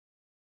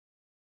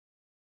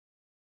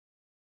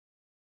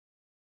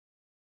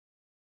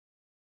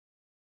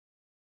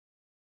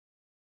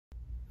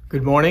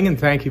Good morning, and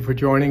thank you for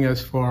joining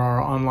us for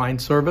our online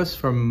service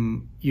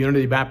from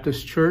Unity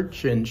Baptist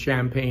Church in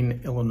Champaign,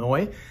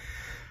 Illinois.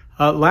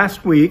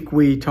 Last week,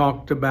 we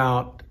talked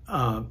about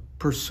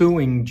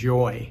pursuing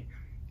joy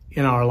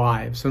in our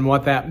lives and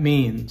what that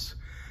means,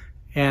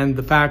 and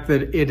the fact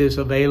that it is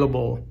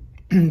available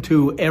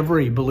to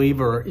every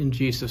believer in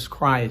Jesus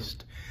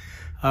Christ.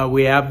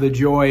 We have the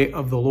joy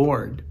of the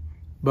Lord,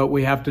 but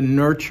we have to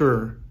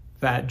nurture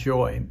that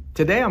joy.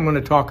 Today, I'm going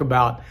to talk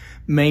about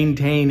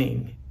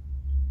maintaining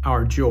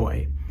our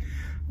joy. I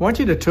want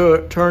you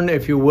to turn,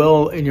 if you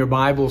will, in your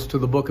Bibles to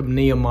the book of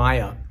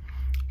Nehemiah,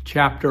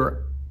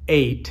 chapter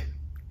 8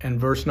 and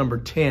verse number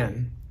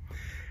 10.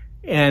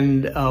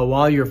 And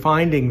while you're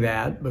finding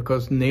that,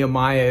 because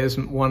Nehemiah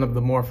isn't one of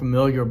the more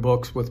familiar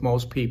books with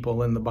most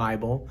people in the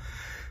Bible,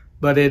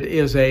 but it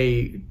is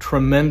a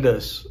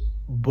tremendous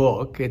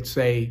book. It's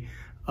a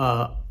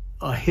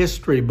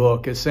history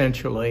book,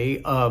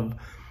 essentially, of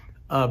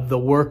the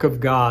work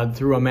of God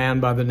through a man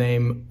by the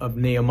name of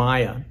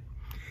Nehemiah.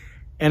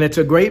 And it's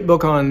a great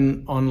book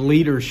on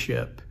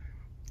leadership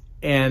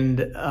and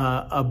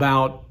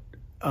about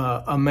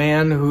a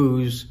man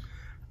whose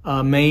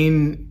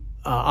main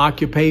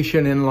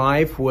occupation in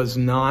life was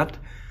not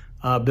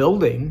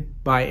building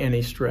by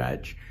any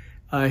stretch.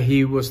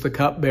 He was the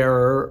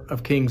cupbearer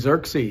of King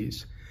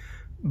Xerxes,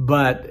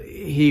 but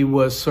he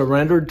was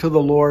surrendered to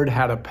the Lord,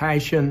 had a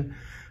passion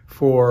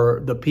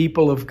for the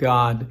people of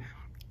God,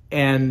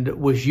 and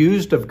was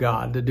used of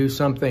God to do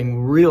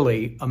something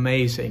really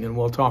amazing. And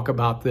we'll talk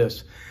about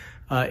this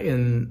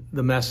in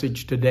the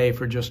message today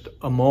for just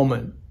a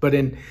moment. But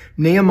in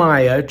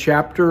Nehemiah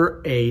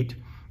chapter 8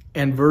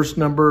 and verse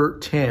number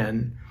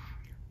 10,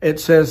 it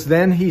says,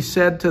 "Then he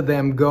said to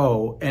them,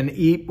 'Go and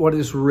eat what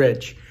is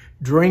rich,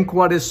 drink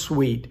what is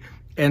sweet,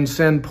 and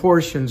send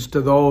portions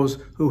to those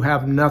who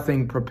have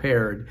nothing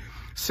prepared,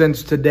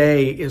 since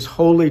today is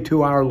holy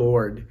to our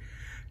Lord.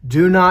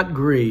 Do not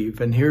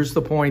grieve.'" And here's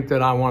the point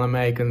that I want to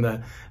make, and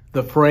the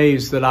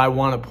phrase that I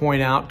want to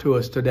point out to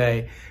us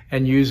today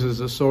and use as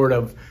a sort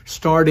of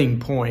starting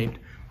point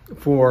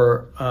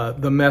for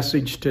the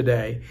message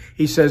today.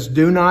 He says,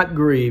 "Do not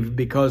grieve,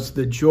 because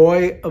the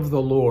joy of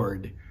the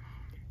Lord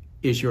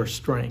is your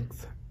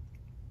strength."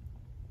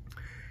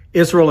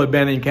 Israel had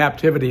been in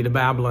captivity to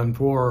Babylon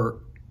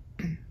for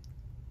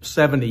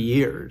 70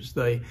 years.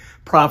 The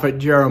prophet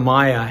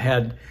Jeremiah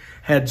had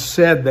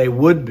said they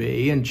would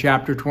be in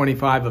chapter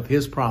 25 of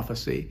his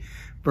prophecy,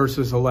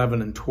 verses 11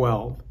 and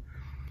 12.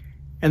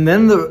 And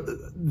then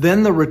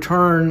the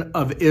return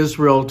of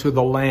Israel to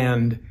the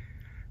land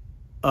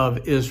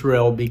of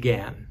Israel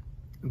began.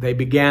 They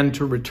began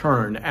to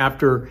return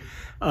after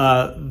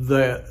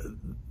the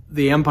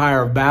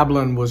empire of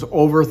Babylon was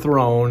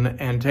overthrown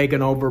and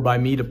taken over by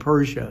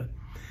Medo-Persia.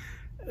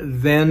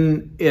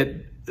 Then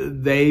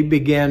they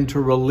began to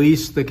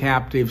release the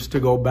captives to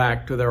go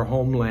back to their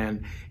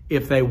homeland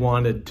if they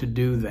wanted to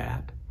do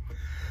that.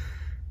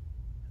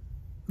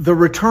 The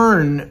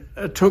return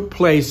took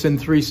place in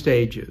 3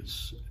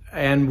 stages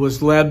and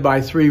was led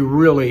by 3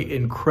 really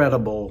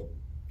incredible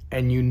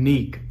and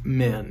unique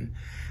men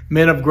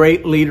of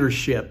great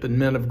leadership and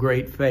men of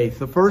great faith.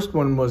 The first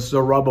one was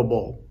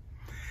Zerubbabel.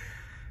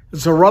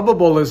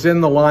 Zerubbabel is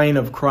in the line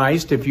of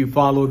Christ if you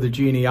follow the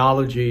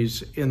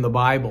genealogies in the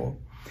Bible.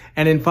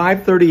 And in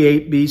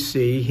 538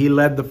 BC, he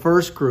led the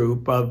first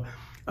group of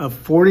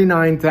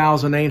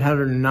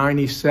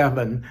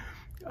 49,897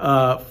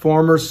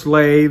 former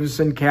slaves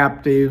and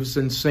captives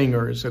and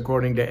singers,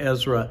 according to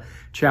Ezra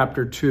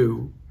chapter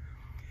 2.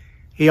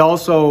 He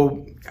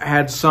also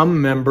had some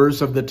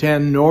members of the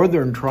 10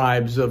 northern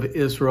tribes of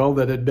Israel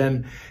that had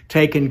been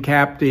taken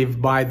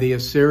captive by the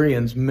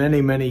Assyrians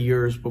many, many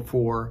years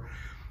before.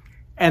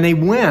 And he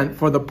went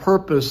for the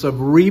purpose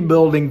of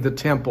rebuilding the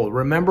temple.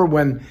 Remember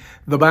when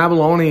the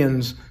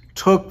Babylonians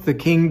took the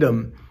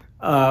kingdom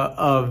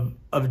of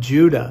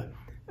Judah,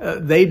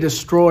 they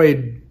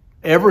destroyed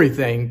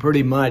everything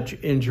pretty much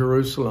in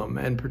Jerusalem,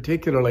 and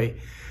particularly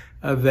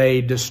they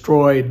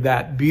destroyed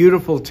that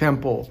beautiful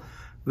temple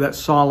that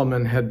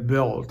Solomon had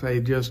built. They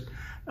just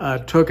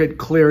took it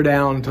clear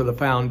down to the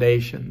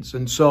foundations.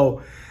 And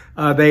so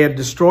they had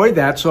destroyed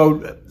that.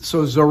 So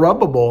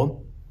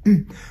Zerubbabel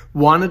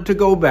wanted to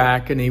go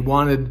back, and he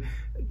wanted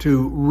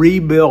to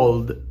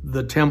rebuild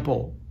the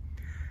temple.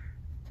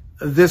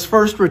 This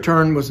first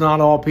return was not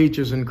all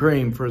peaches and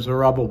cream for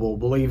Zerubbabel,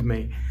 believe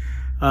me.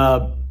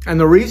 And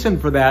the reason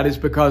for that is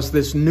because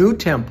this new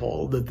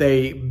temple that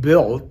they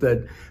built,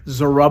 that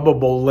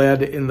Zerubbabel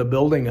led in the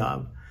building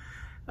of,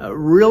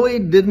 really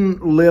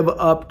didn't live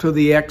up to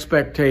the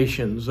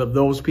expectations of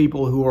those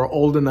people who are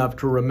old enough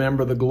to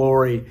remember the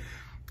glory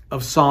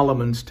of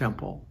Solomon's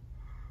temple.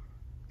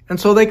 And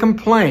so they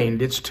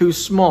complained, it's too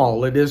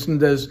small, it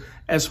isn't as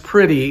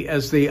pretty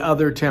as the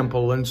other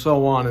temple, and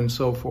so on and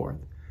so forth.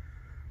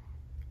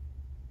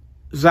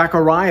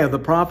 Zechariah, the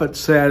prophet,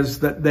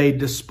 says that they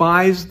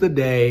despised the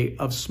day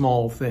of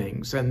small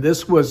things. And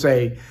this was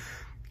a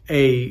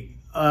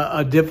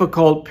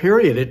difficult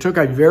period. It took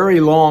a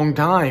very long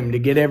time to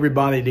get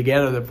everybody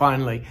together to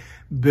finally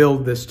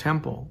build this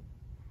temple.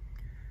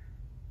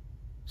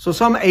 So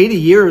some 80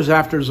 years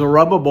after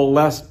Zerubbabel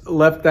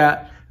left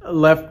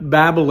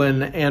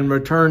Babylon and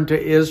returned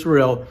to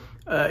Israel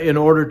in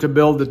order to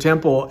build the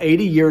temple,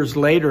 80 years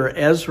later,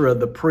 Ezra,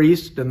 the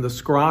priest and the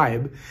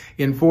scribe,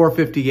 in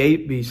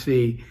 458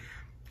 BC,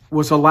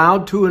 was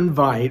allowed to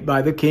invite,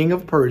 by the king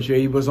of Persia,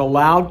 he was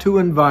allowed to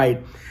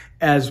invite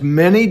as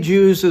many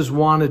Jews as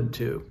wanted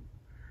to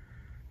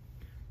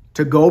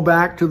go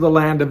back to the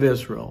land of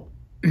Israel.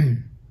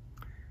 And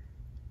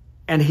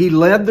he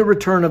led the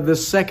return of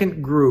this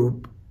second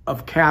group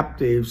of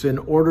captives in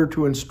order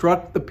to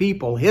instruct the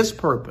people. His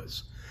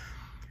purpose,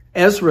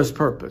 Ezra's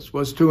purpose,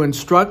 was to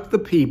instruct the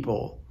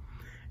people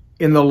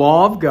in the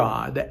law of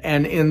God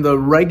and in the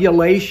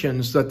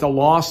regulations that the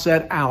law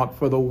set out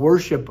for the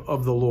worship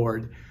of the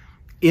Lord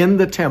in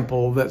the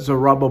temple that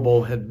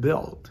Zerubbabel had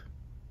built.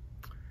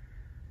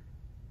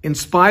 In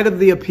spite of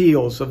the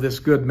appeals of this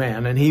good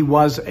man, and he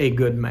was a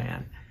good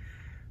man,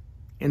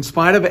 in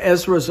spite of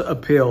Ezra's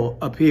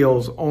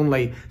appeals,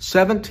 only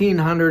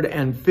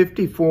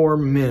 1,754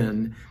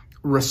 men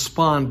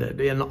responded.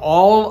 In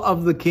all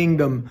of the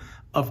kingdom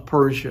of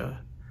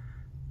Persia,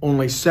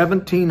 only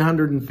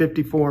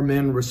 1,754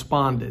 men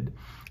responded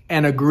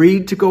and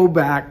agreed to go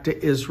back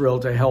to Israel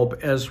to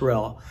help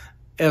Ezra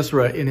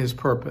in his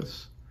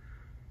purpose.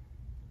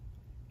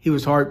 He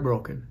was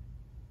heartbroken.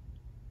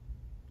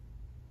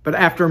 But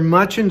after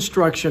much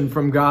instruction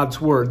from God's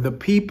word, the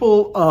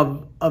people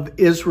of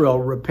Israel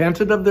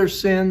repented of their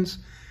sins,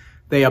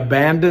 they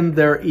abandoned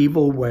their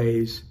evil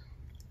ways,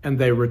 and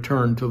they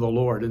returned to the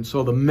Lord. And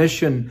so the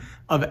mission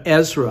of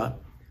Ezra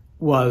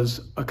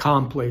was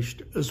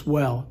accomplished as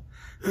well.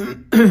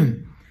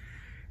 And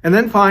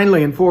then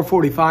finally, in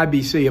 445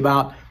 BC,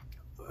 about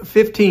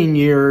 15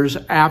 years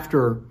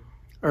after,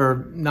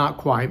 or not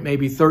quite,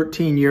 maybe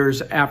 13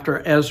 years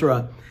after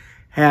Ezra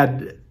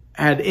had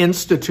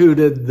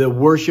instituted the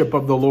worship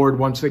of the Lord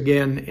once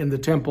again in the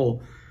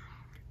temple,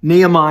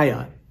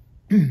 Nehemiah,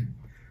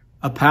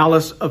 a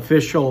palace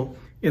official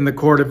in the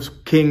court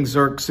of King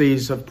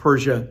Xerxes of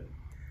Persia,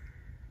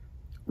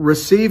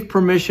 received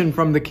permission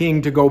from the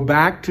king to go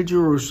back to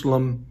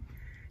Jerusalem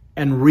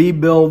and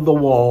rebuild the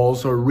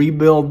walls or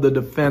rebuild the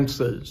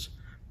defenses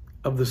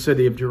of the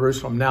city of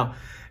Jerusalem. Now,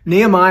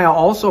 Nehemiah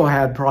also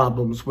had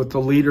problems with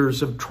the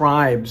leaders of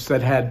tribes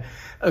that had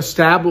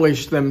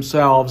established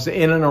themselves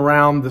in and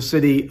around the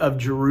city of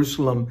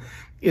Jerusalem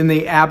in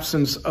the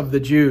absence of the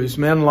Jews.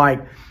 Men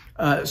like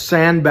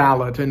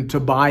Sanballat and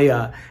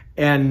Tobiah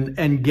and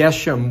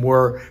Geshem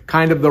were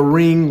kind of the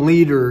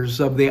ringleaders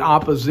of the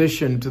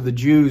opposition to the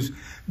Jews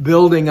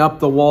building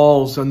up the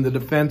walls and the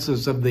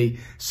defenses of the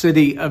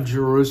city of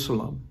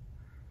Jerusalem.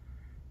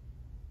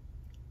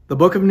 The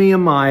book of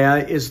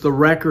Nehemiah is the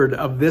record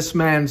of this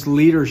man's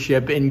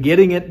leadership in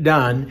getting it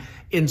done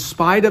in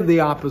spite of the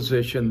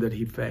opposition that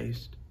he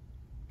faced.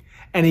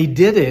 And he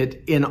did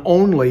it in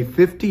only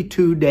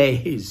 52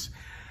 days.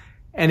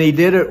 And he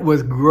did it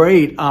with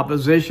great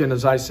opposition,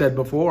 as I said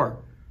before.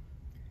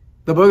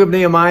 The book of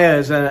Nehemiah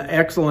is an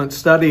excellent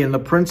study in the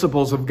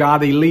principles of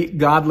godly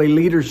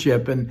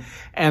leadership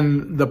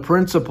and the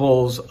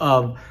principles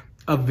of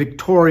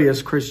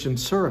victorious Christian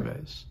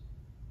service.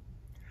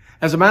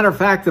 As a matter of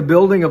fact, the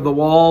building of the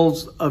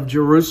walls of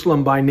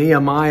Jerusalem by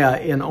Nehemiah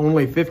in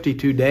only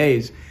 52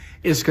 days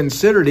is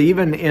considered,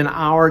 even in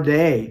our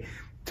day,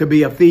 to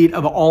be a feat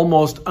of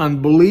almost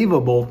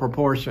unbelievable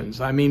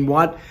proportions. I mean,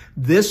 what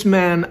this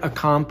man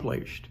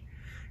accomplished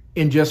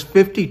in just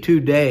 52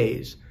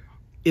 days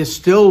is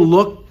still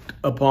looked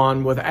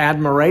upon with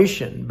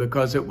admiration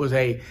because it was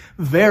a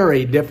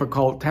very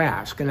difficult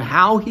task. And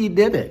how he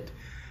did it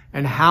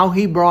and how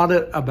he brought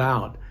it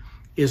about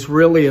is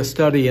really a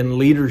study in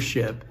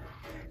leadership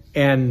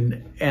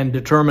and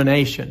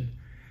determination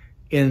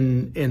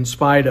in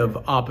spite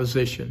of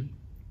opposition.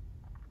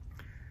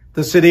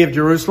 The city of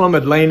Jerusalem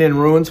had lain in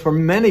ruins for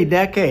many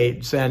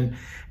decades, and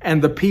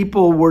the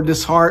people were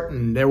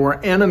disheartened. There were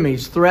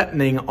enemies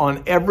threatening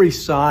on every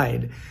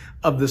side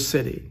of the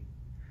city.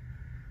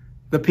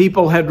 The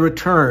people had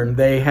returned.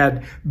 They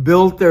had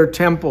built their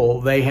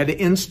temple. They had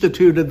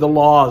instituted the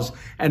laws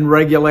and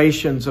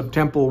regulations of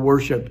temple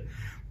worship.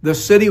 The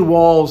city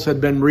walls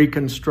had been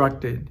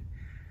reconstructed.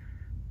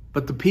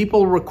 But the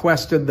people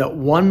requested that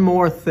one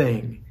more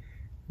thing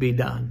be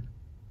done.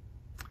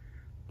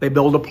 They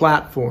built a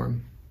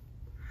platform.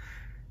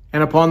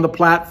 And upon the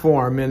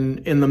platform,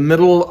 in the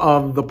middle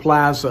of the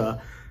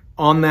plaza,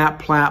 on that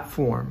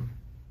platform,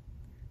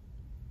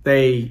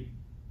 they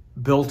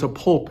built a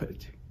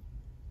pulpit.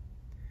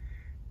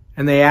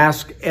 And they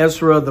asked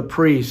Ezra the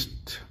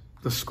priest,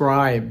 the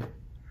scribe,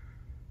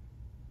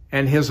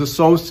 and his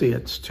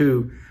associates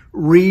to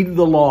read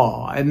the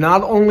law. And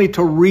not only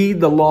to read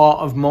the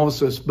law of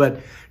Moses, but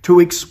to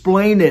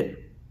explain it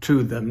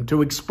to them,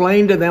 to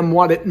explain to them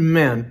what it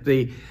meant.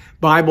 The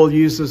Bible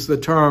uses the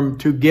term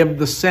to give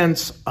the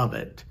sense of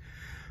it.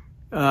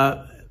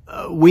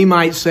 We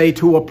might say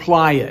to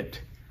apply it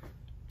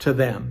to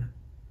them.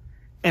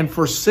 And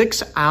for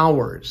 6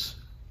 hours,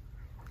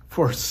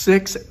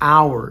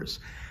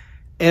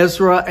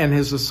 Ezra and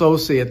his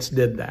associates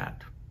did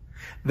that.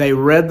 They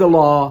read the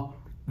law,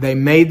 They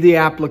made the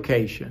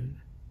application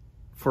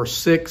for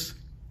 6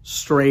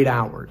 straight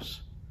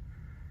hours.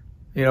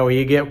 You know,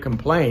 you get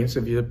complaints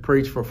if you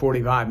preach for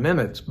 45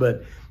 minutes,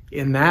 but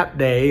in that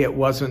day, it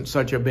wasn't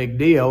such a big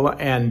deal.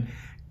 And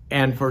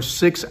for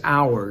 6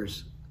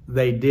 hours,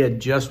 they did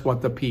just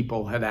what the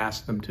people had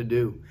asked them to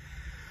do.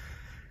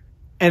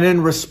 And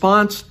in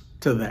response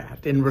to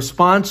that, in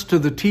response to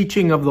the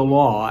teaching of the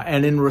law,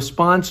 and in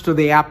response to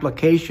the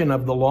application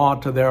of the law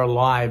to their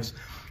lives,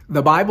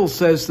 the Bible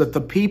says that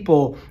the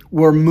people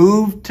were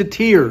moved to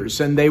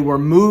tears and they were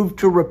moved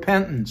to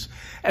repentance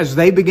as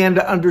they began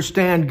to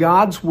understand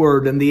God's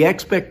word and the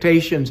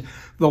expectations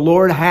the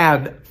Lord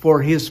had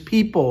for his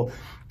people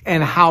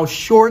and how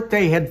short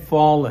they had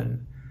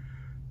fallen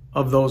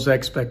of those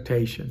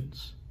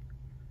expectations.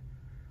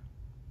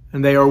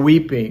 And they are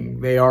weeping,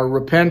 they are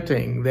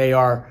repenting, they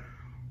are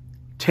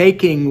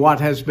taking what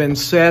has been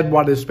said,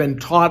 what has been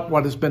taught,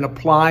 what has been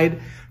applied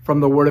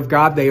from the Word of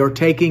God. They are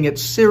taking it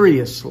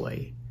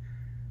seriously,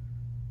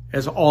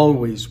 as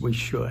always we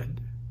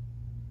should.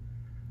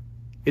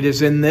 It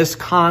is in this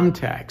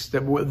context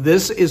that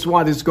this is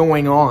what is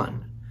going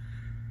on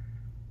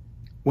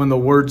when the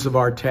words of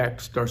our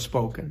text are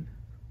spoken.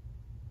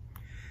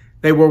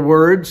 They were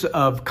words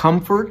of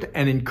comfort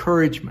and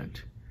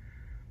encouragement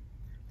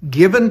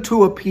given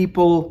to a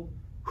people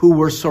who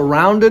were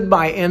surrounded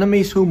by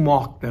enemies who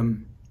mocked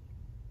them,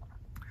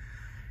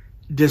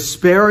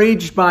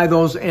 disparaged by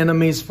those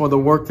enemies for the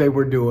work they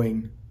were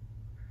doing.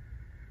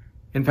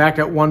 In fact,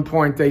 at one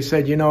point they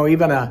said, you know,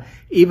 even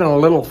a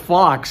little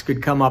fox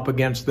could come up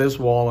against this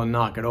wall and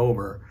knock it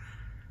over.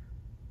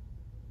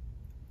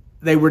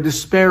 They were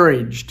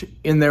disparaged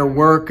in their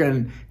work,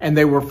 and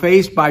they were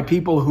faced by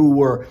people who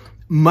were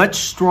much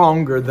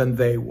stronger than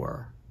they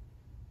were.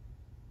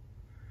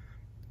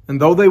 And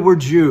though they were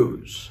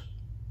Jews,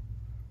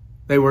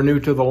 they were new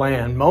to the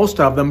land. Most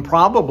of them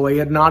probably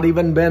had not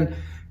even been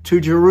to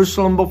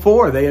Jerusalem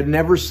before. They had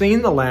never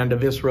seen the land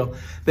of Israel.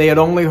 They had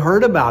only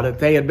heard about it.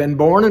 They had been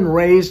born and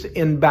raised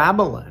in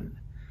Babylon.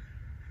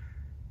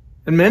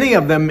 And many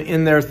of them,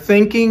 in their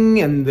thinking,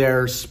 in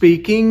their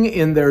speaking,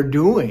 in their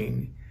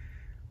doing,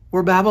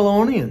 were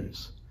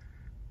Babylonians.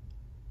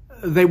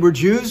 They were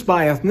Jews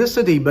by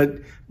ethnicity,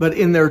 but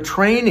in their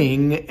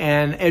training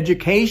and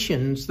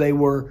educations, they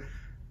were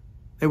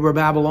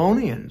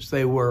Babylonians.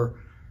 They were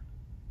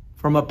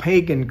from a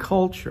pagan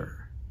culture.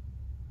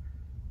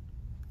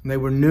 They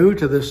were new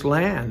to this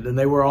land, and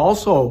they were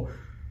also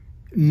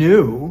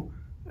new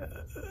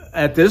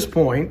at this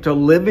point to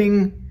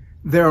living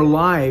their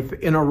life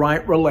in a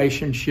right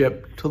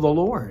relationship to the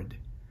Lord.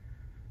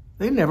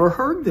 They never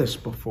heard this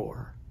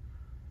before.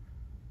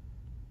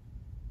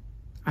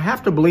 I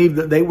have to believe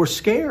that they were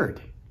scared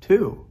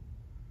too.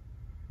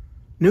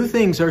 New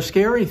things are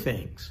scary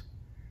things.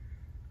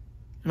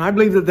 And I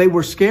believe that they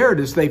were scared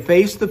as they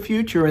faced the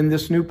future in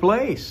this new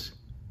place.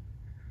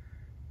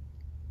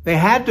 They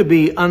had to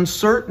be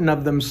uncertain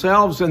of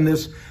themselves in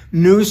this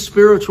new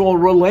spiritual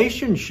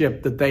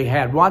relationship that they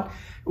had. What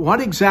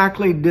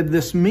exactly did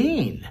this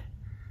mean?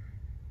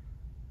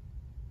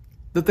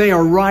 That they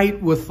are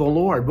right with the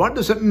Lord. What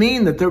does it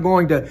mean that they're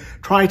going to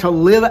try to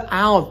live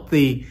out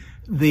the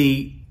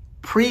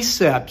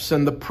precepts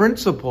and the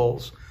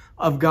principles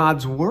of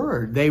God's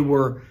Word? They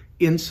were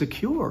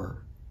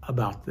insecure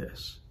about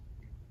this.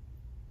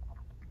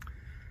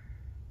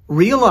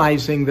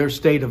 Realizing their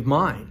state of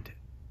mind,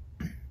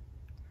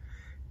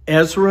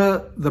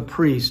 Ezra the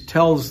priest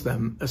tells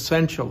them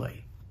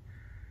essentially,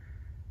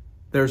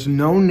 there's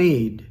no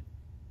need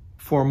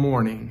for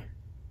mourning.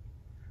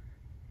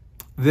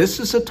 This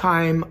is a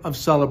time of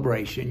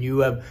celebration. You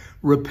have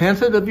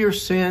repented of your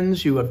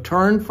sins. You have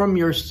turned from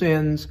your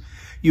sins.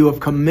 You have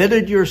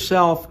committed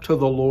yourself to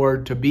the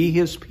Lord to be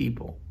his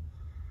people.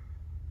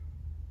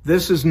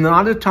 This is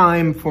not a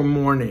time for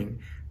mourning.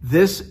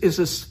 This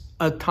is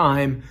a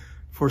time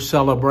for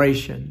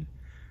celebration.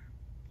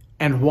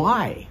 And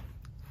why?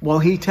 Well,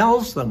 he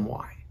tells them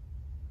why.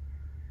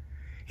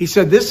 He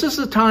said, this is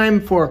a time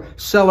for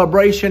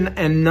celebration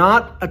and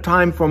not a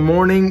time for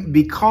mourning,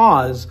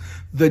 because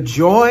the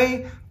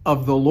joy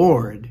of the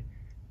Lord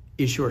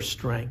is your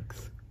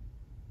strength.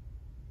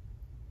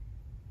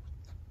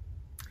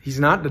 He's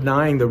not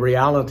denying the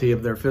reality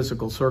of their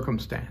physical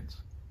circumstance.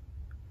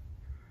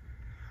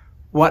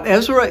 What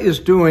Ezra is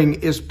doing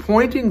is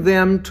pointing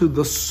them to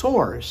the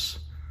source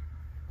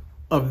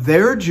of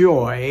their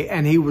joy,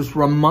 and he was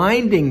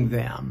reminding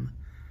them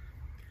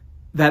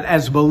that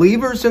as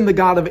believers in the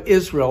God of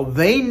Israel,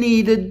 they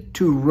needed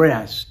to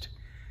rest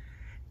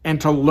and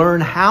to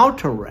learn how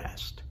to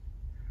rest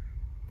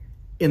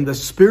in the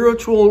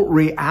spiritual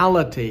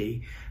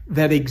reality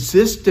that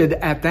existed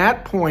at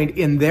that point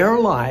in their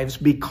lives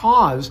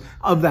because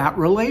of that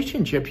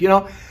relationship. You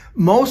know,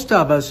 most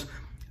of us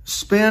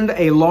spend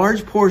a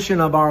large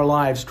portion of our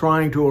lives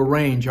trying to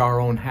arrange our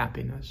own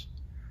happiness.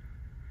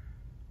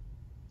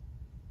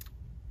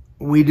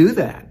 We do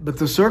that, but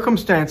the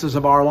circumstances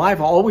of our life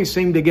always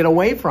seem to get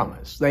away from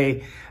us.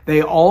 They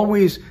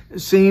always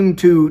seem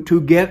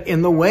to get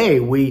in the way.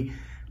 We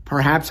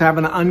perhaps have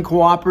an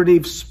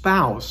uncooperative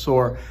spouse,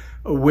 or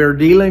we're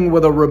dealing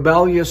with a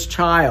rebellious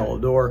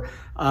child, or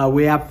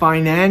we have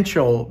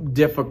financial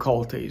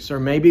difficulties, or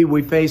maybe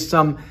we face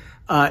some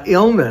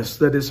illness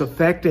that is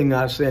affecting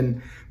us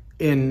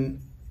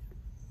in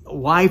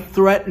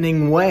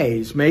life-threatening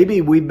ways.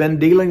 Maybe we've been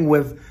dealing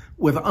with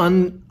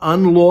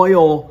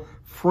unloyal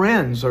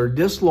friends or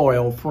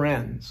disloyal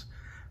friends,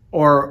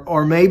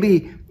 or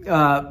maybe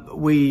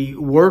we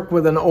work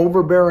with an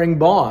overbearing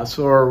boss,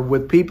 or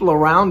with people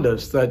around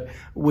us that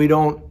we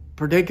don't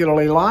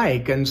particularly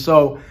like, and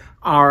so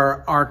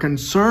our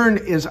concern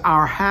is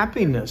our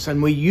happiness,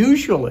 and we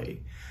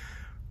usually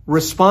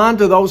respond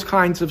to those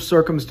kinds of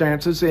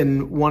circumstances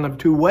in one of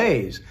two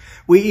ways.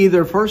 We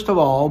either, first of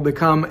all,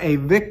 become a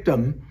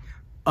victim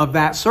of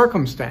that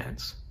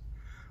circumstance,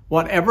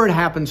 whatever it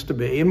happens to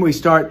be, and we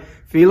start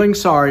feeling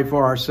sorry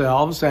for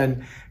ourselves,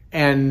 and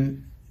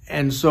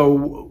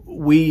so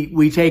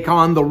we take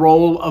on the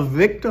role of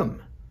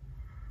victim.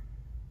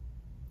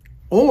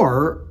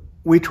 Or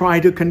we try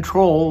to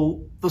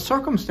control the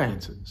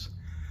circumstances.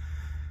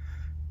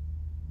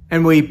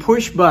 And we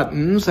push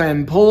buttons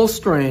and pull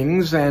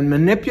strings and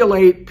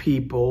manipulate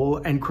people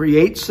and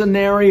create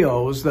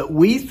scenarios that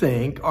we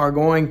think are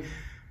going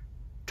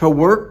to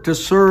work to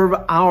serve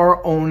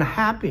our own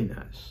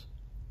happiness.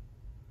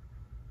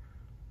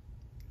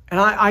 And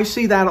I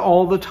see that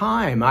all the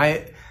time.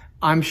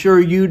 I'm sure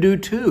you do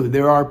too.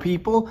 There are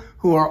people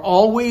who are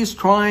always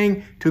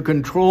trying to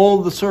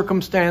control the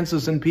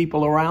circumstances and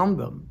people around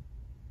them.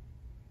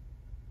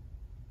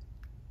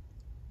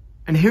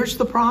 And here's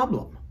the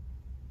problem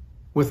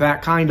with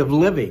that kind of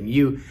living.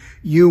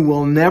 You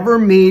will never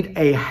meet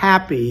a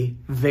happy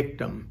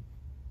victim.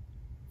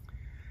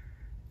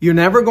 You're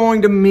never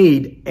going to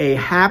meet a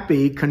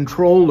happy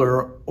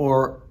controller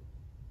or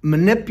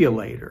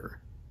manipulator.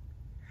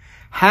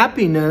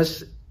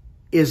 Happiness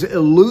is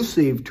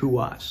elusive to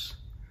us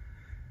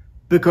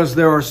because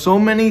there are so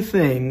many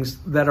things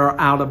that are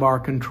out of our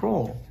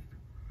control.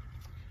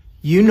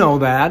 You know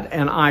that,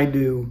 and I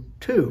do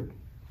too.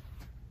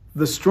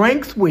 The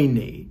strength we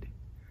need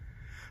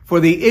for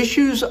the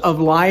issues of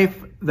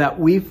life that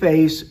we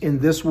face in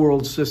this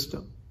world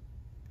system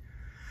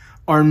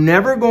are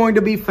never going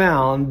to be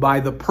found by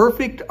the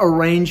perfect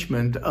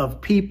arrangement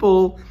of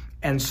people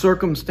and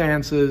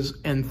circumstances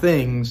and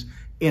things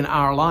in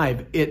our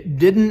life.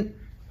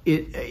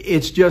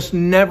 It's just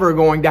never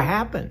going to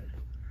happen.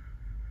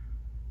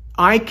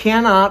 I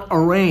cannot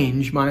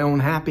arrange my own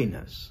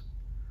happiness.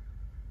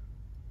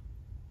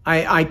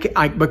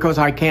 Because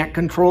I can't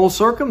control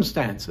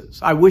circumstances.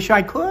 I wish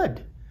I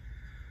could.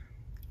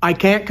 I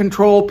can't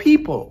control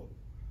people.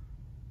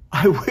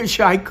 I wish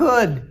I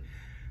could.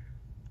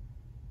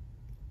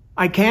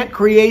 I can't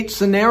create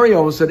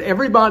scenarios that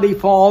everybody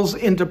falls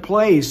into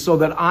place so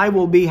that I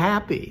will be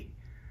happy.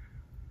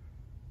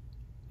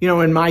 You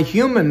know, in my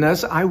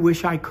humanness, I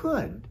wish I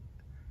could,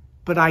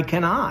 but I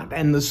cannot.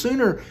 And the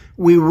sooner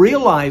we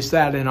realize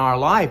that in our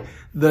life,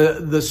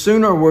 the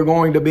sooner we're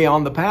going to be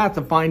on the path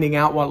of finding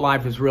out what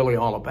life is really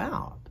all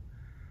about.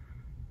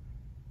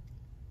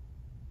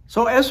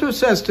 So Ezra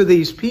says to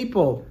these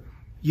people,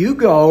 you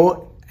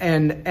go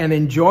and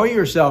enjoy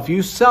yourself.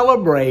 You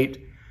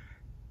celebrate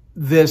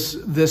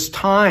this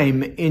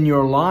time in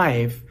your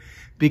life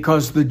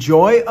because the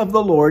joy of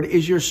the Lord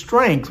is your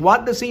strength.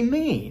 What does he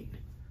mean?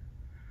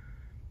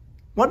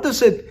 What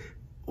does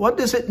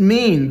it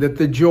mean that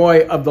the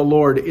joy of the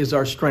Lord is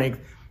our strength?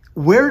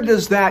 Where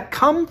does that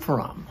come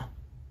from?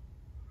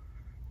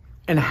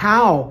 And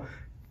how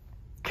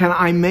can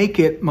I make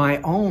it my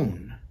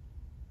own,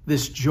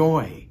 this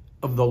joy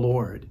of the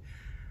Lord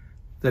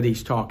that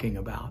he's talking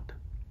about?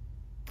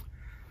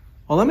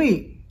 Well,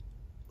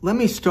 let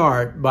me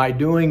start by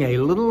doing a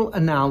little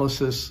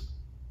analysis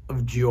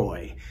of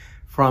joy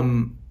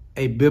from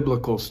a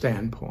biblical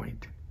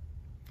standpoint.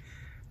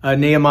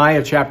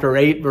 Nehemiah chapter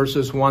 8,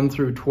 verses 1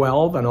 through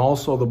 12, and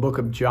also the book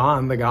of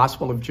John, the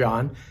Gospel of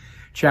John,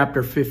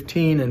 chapter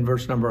 15 and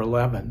verse number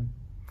 11,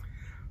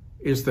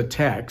 is the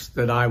text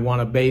that I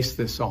want to base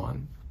this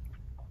on.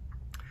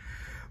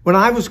 When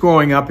I was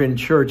growing up in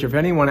church, if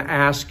anyone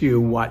asked you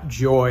what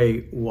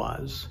joy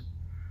was,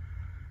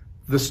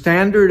 the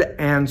standard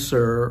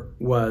answer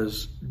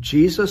was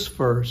Jesus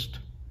first,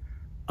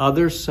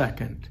 others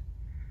second,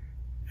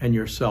 and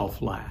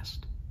yourself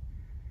last.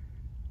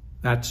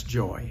 That's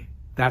joy.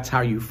 That's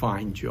how you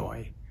find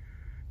joy.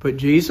 Put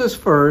Jesus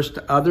first,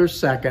 others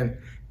second,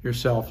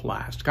 yourself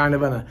last. Kind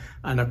of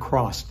an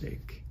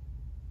acrostic.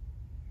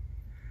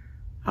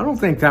 I don't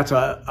think that's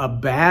a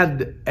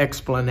bad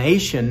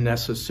explanation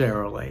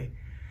necessarily.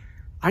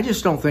 I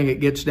just don't think it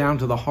gets down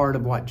to the heart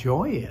of what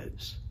joy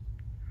is.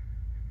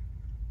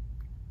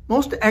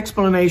 Most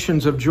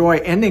explanations of joy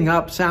ending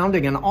up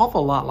sounding an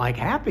awful lot like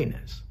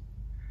happiness.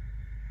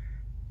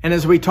 And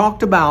as we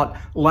talked about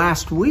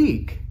last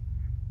week,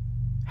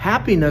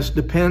 happiness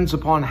depends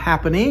upon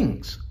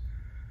happenings.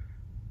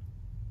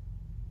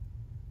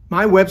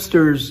 My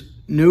Webster's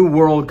New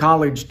World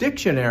College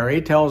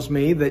Dictionary tells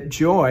me that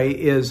joy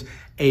is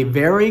a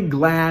very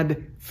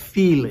glad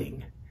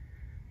feeling,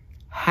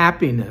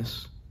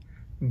 happiness,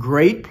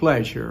 great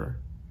pleasure,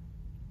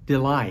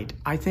 delight.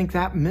 I think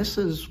that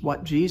misses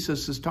what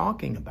Jesus is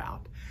talking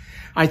about.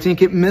 I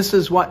think it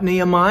misses what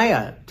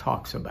Nehemiah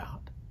talks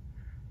about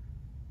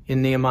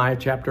in Nehemiah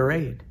chapter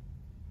 8.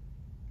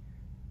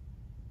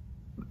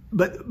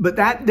 But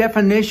that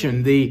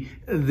definition,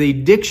 the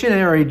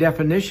dictionary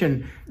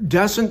definition,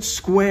 doesn't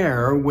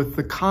square with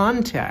the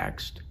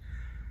context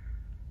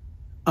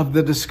of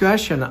the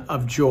discussion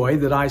of joy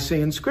that I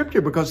see in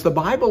Scripture, because the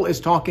Bible is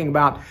talking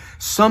about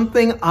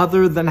something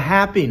other than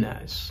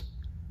happiness.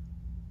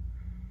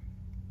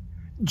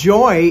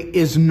 Joy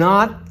is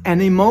not an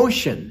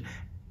emotion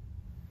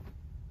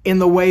in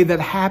the way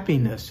that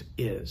happiness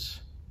is.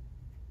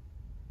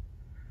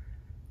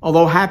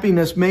 Although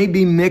happiness may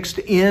be mixed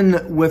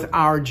in with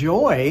our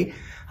joy,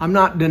 I'm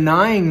not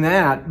denying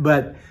that,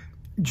 but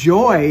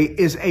joy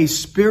is a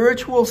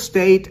spiritual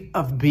state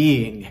of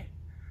being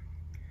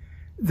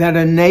that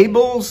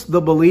enables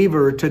the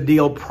believer to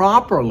deal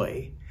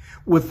properly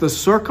with the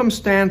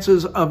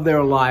circumstances of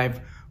their life,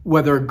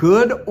 whether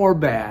good or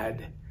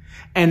bad,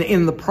 and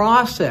in the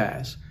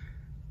process,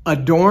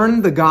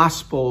 adorn the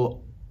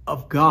gospel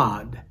of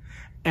God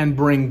and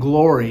bring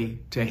glory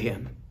to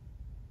Him.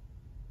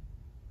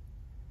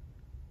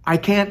 I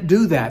can't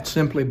do that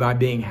simply by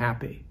being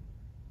happy.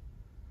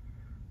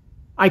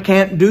 I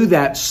can't do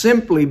that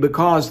simply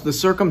because the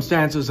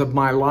circumstances of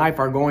my life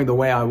are going the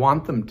way I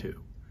want them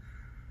to.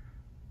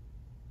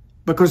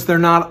 Because they're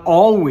not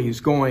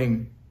always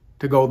going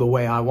to go the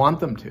way I want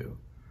them to.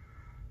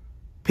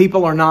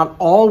 People are not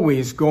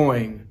always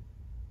going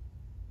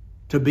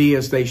to be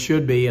as they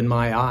should be in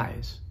my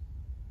eyes.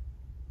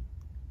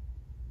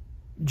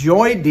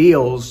 Joy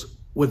deals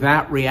with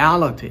that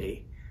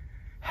reality.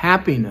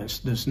 Happiness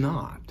does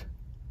not.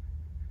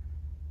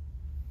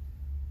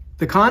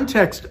 The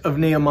context of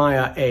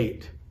Nehemiah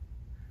 8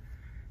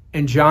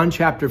 and John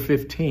chapter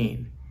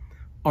 15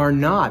 are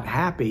not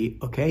happy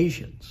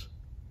occasions.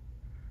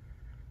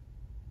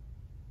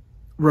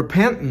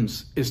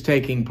 Repentance is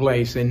taking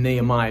place in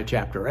Nehemiah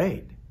chapter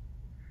 8.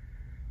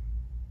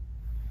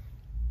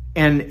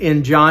 And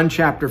in John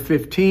chapter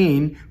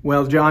 15,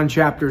 John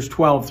chapters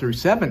 12 through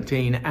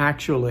 17,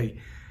 actually,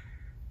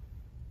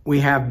 we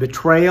have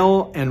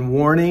betrayal and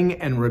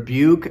warning and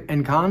rebuke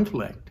and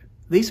conflict.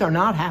 These are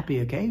not happy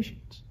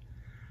occasions.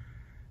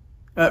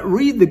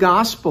 Read the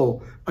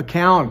gospel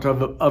account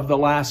of the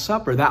Last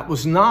Supper. That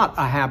was not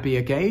a happy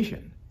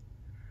occasion.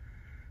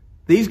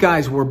 These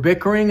guys were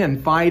bickering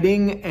and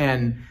fighting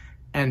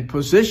and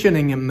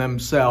positioning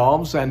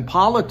themselves and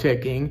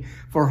politicking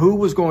for who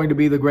was going to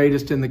be the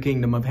greatest in the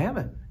kingdom of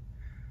heaven.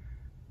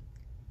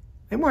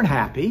 They weren't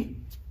happy.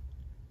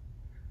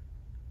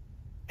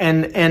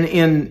 And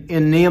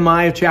in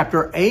Nehemiah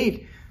chapter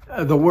 8,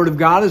 the word of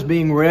God is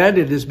being read,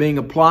 it is being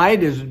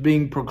applied, it is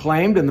being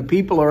proclaimed, and the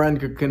people are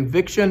under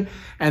conviction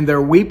and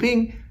they're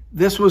weeping.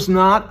 This was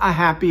not a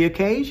happy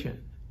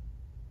occasion.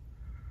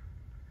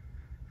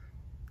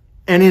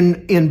 And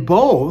in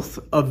both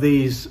of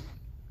these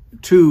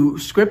two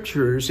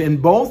scriptures, in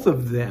both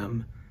of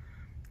them,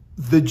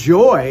 the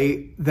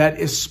joy that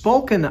is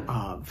spoken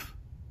of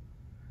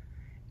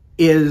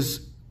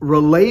is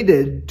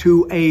related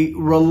to a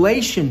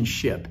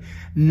relationship,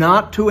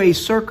 not to a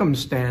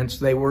circumstance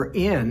they were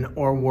in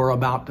or were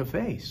about to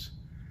face.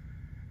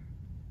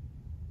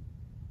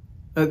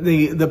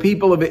 The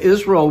people of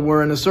Israel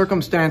were in a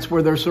circumstance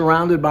where they're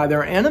surrounded by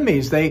their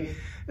enemies.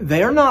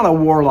 They're not a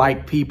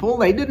warlike people.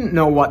 They didn't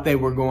know what they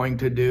were going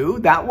to do.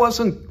 That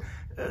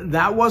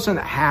wasn't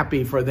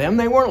happy for them.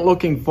 They weren't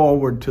looking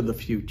forward to the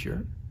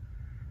future.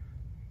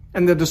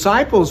 And the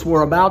disciples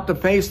were about to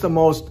face the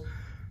most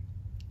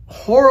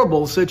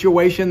horrible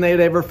situation they had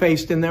ever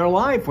faced in their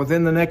life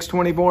within the next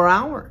 24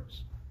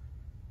 hours.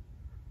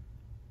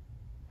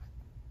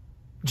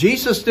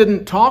 Jesus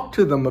didn't talk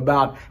to them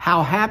about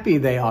how happy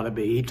they ought to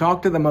be. He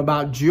talked to them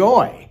about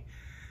joy.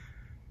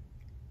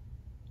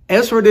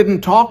 Ezra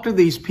didn't talk to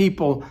these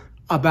people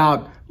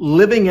about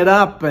living it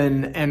up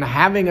and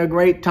having a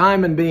great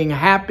time and being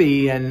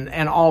happy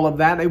and all of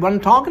that. He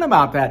wasn't talking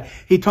about that.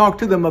 He talked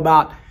to them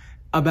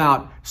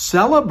about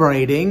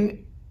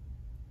celebrating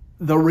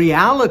the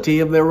reality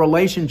of their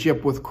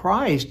relationship with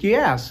Christ,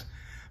 yes,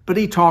 but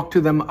he talked to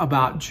them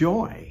about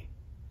joy.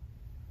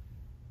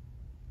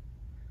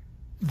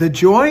 The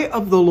joy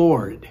of the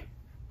Lord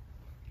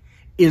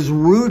is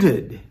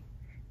rooted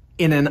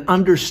in an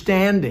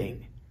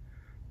understanding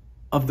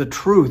of the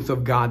truth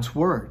of God's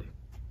Word.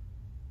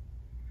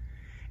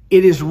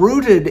 It is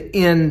rooted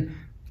in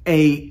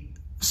a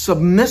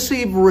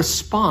submissive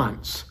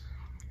response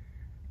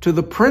to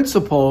the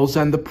principles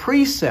and the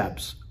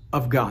precepts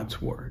of God's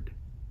Word.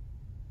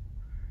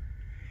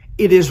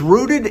 It is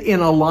rooted in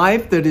a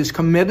life that is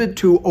committed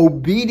to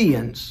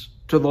obedience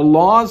to the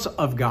laws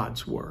of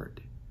God's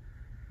Word.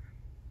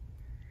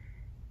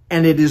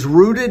 And it is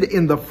rooted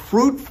in the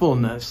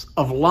fruitfulness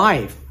of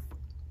life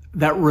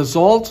that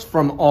results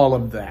from all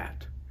of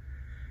that,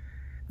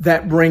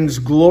 that brings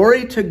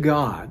glory to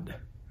God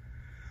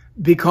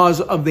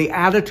because of the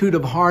attitude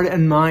of heart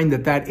and mind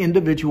that that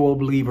individual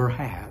believer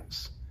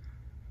has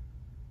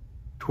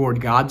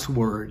toward God's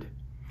Word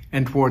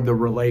and toward the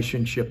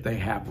relationship they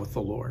have with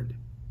the Lord.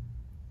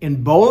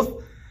 In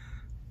both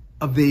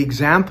of the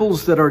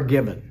examples that are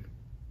given,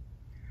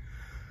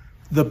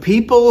 the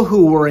people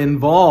who were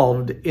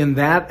involved in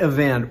that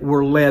event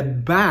were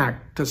led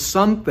back to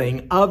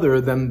something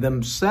other than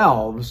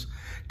themselves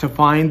to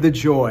find the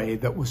joy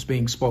that was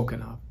being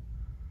spoken of.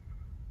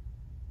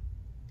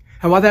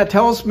 And what that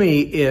tells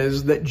me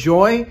is that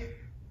joy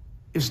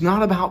is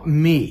not about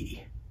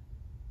me.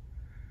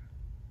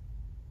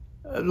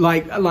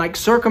 Like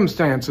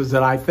circumstances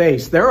that I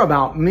face, they're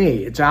about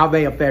me. It's how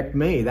they affect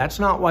me. That's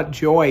not what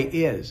joy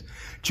is.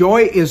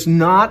 Joy is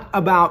not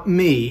about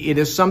me. It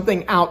is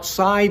something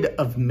outside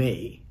of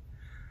me.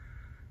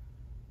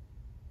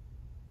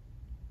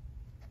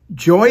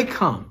 Joy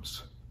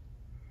comes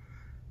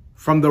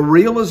from the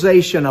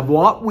realization of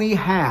what we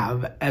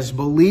have as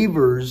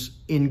believers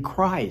in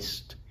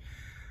Christ.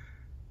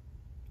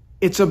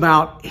 It's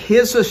about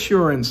His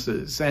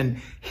assurances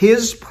and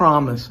His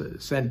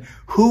promises and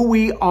who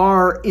we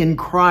are in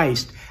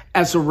Christ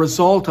as a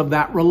result of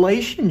that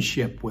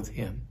relationship with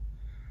Him.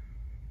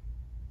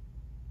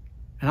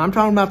 And I'm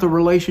talking about the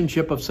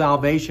relationship of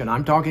salvation.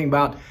 I'm talking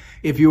about,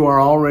 if you are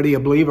already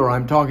a believer,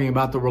 I'm talking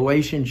about the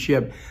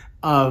relationship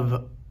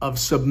of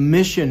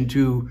submission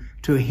to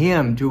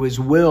Him, to His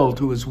will,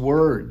 to His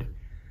word.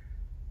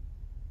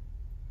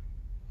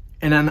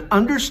 And an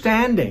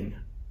understanding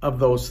of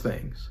those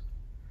things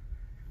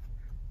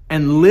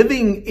and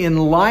living in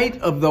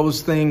light of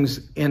those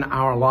things in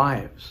our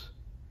lives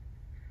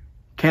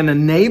can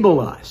enable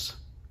us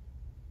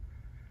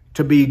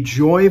to be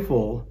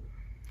joyful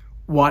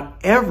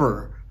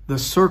whatever the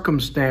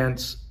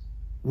circumstance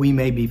we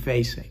may be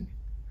facing.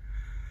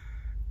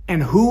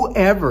 And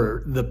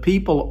whoever the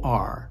people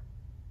are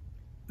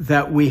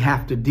that we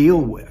have to deal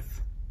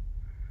with,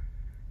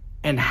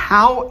 and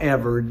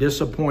however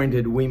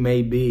disappointed we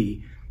may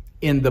be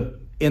in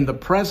the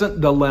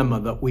present dilemma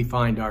that we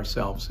find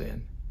ourselves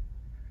in.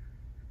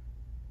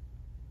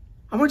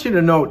 I want you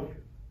to note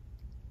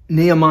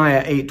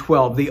Nehemiah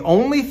 8:12. The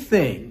only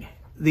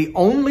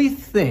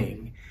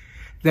thing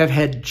that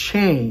had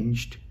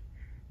changed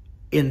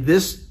in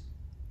this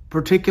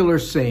particular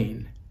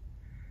scene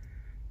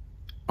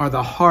are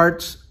the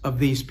hearts of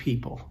these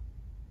people.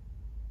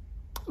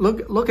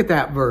 Look at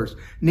that verse.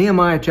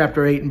 Nehemiah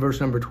chapter 8 and verse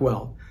number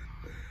 12.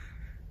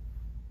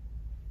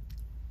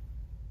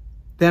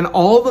 Then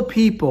all the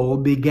people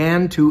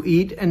began to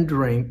eat and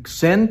drink,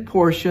 send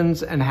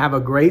portions, and have a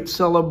great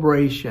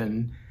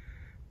celebration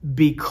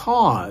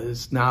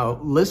because, now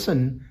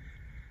listen,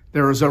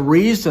 there is a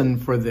reason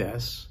for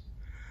this.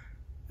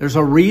 There's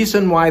a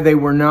reason why they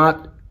were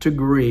not to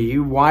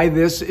grieve, why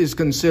this is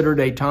considered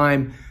a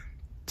time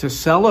to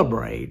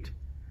celebrate,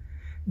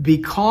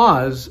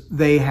 because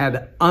they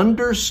had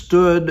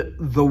understood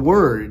the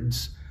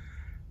words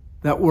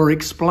that were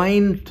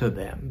explained to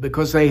them,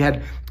 because they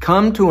had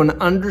come to an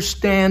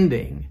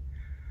understanding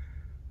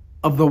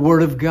of the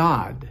Word of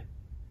God.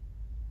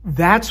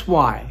 That's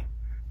why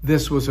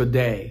this was a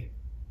day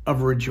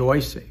of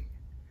rejoicing.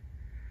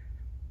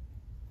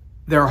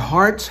 Their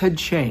hearts had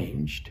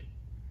changed,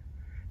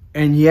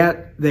 and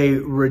yet they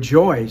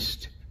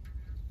rejoiced.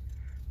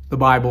 The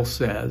Bible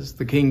says,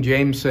 the King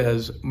James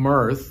says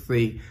mirth,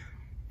 the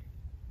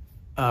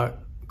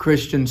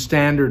Christian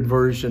Standard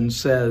Version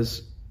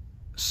says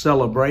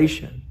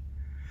celebration.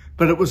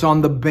 But it was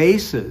on the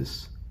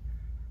basis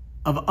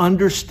of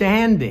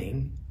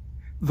understanding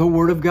the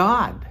Word of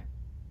God.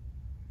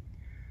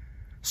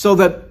 So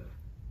that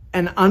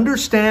an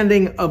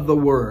understanding of the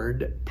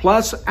Word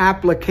plus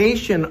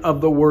application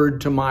of the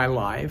Word to my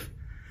life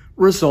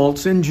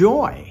results in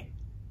joy.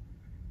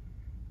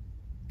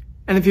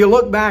 And if you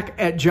look back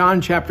at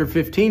John chapter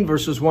 15,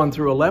 verses 1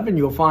 through 11,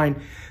 you'll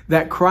find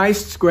that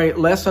Christ's great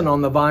lesson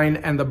on the vine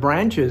and the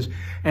branches,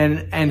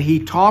 and He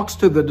talks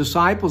to the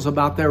disciples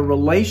about their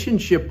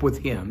relationship with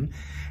Him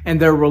and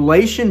their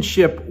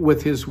relationship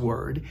with His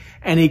Word.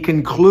 And He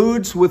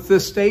concludes with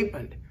this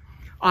statement,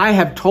 I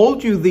have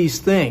told you these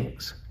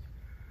things,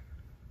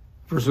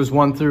 verses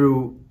 1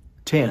 through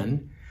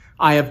 10,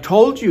 I have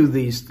told you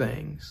these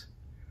things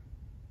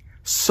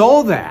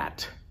so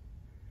that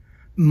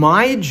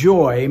my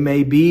joy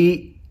may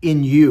be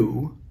in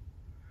you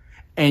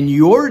and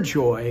your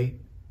joy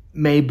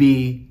may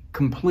be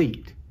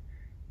complete.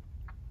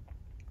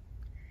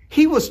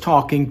 He was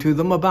talking to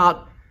them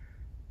about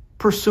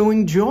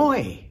pursuing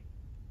joy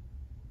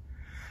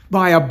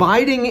by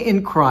abiding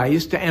in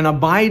Christ and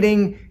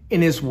abiding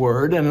in His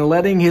Word and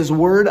letting His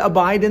Word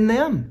abide in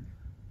them.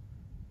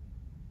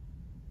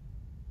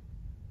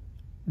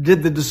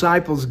 Did the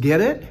disciples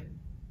get it?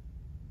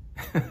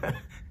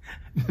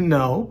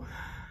 No,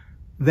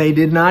 they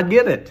did not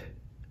get it.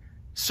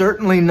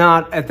 Certainly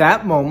not at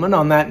that moment,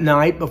 on that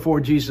night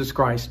before Jesus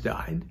Christ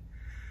died.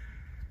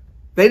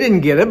 They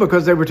didn't get it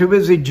because they were too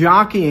busy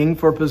jockeying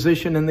for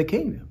position in the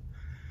kingdom.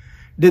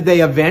 Did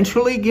they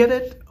eventually get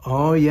it?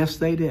 Oh, yes,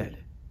 they did.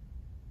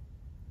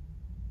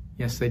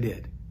 Yes, they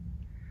did.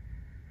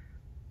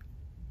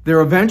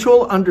 Their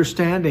eventual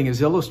understanding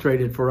is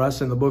illustrated for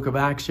us in the book of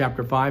Acts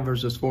chapter 5,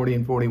 verses 40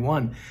 and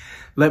 41.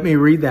 Let me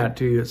read that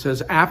to you. It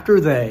says, after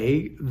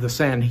they, the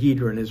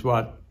Sanhedrin is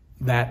what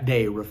that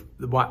they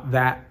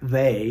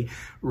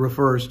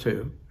refers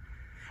to.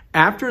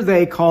 After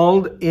they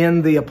called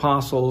in the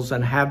apostles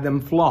and had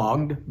them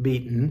flogged,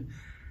 beaten,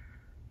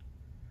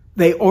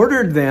 they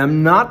ordered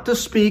them not to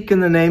speak in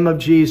the name of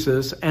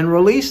Jesus and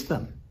released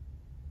them.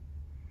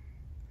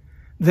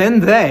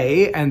 Then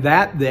they, and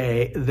that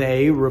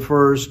they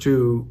refers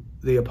to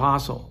the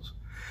apostles.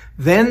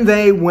 Then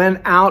they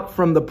went out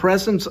from the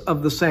presence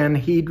of the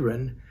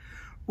Sanhedrin,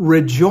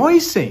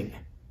 rejoicing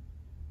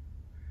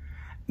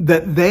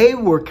that they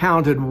were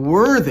counted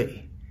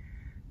worthy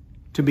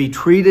to be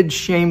treated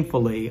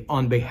shamefully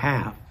on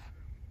behalf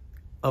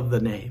of the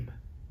name.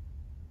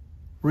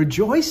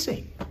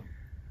 Rejoicing.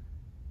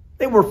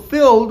 They were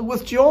filled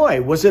with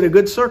joy. Was it a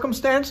good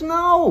circumstance?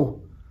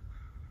 No.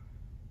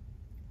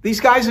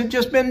 These guys had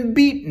just been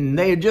beaten.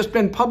 They had just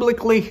been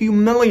publicly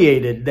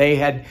humiliated. They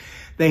had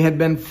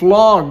been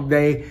flogged.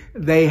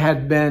 They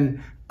had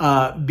been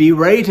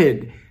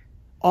berated.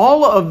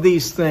 All of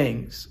these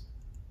things.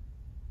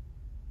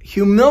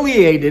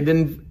 Humiliated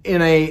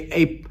in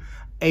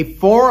a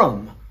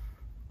forum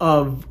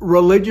of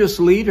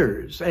religious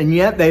leaders. And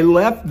yet they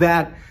left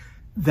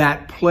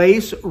that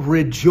place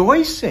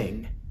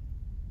rejoicing.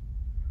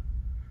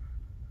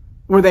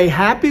 Were they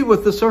happy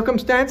with the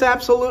circumstance?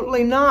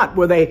 Absolutely not.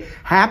 Were they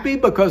happy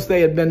because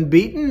they had been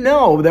beaten?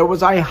 No, there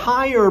was a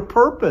higher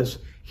purpose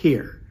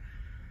here.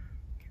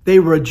 They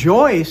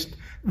rejoiced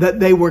that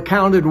they were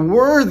counted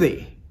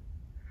worthy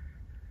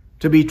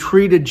to be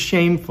treated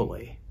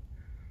shamefully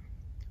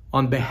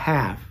on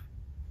behalf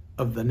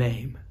of the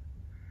name.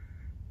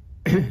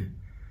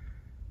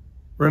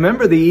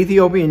 Remember the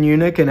Ethiopian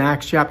eunuch in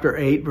Acts chapter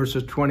 8,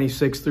 verses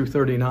 26 through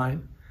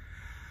 39?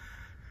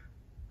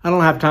 I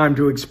don't have time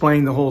to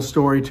explain the whole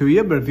story to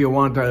you, but if you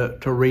want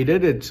to read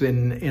it, it's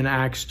in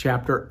Acts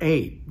chapter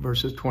 8,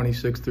 verses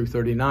 26 through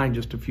 39,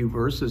 just a few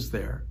verses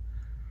there.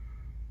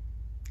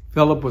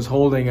 Philip was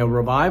holding a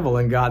revival,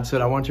 and God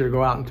said, I want you to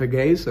go out into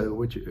Gaza,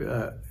 which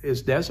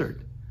is desert.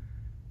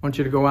 I want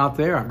you to go out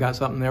there. I've got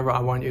something there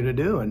I want you to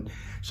do. And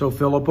so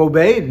Philip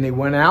obeyed, and he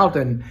went out,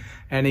 and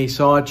he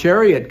saw a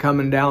chariot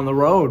coming down the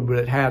road, but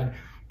it had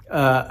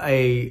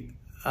a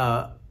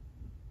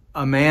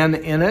man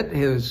in it.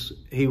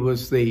 He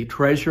was the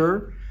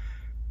treasurer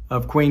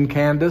of Queen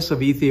Candace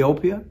of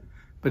Ethiopia,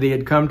 but he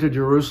had come to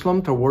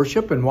Jerusalem to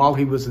worship, and while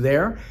he was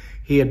there,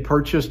 he had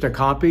purchased a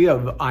copy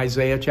of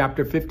Isaiah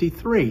chapter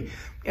 53,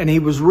 and he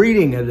was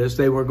reading it as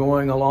they were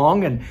going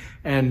along,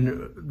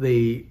 and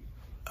the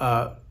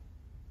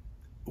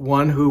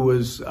one who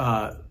was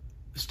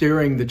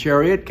steering the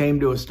chariot came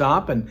to a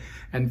stop,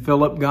 and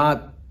Philip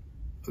got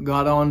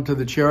onto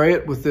the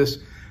chariot with this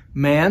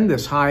man,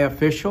 this high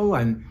official,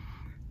 and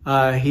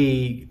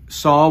he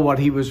saw what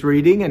he was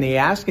reading, and he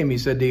asked him, he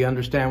said, do you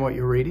understand what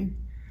you're reading?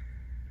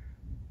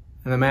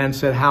 And the man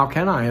said, how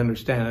can I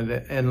understand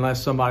it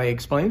unless somebody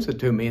explains it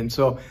to me? And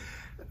so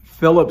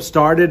Philip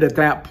started at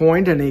that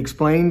point, and he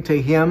explained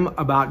to him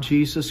about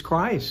Jesus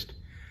Christ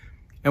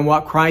and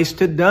what Christ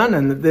had done.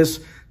 And that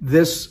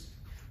this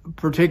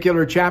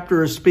particular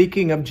chapter is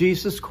speaking of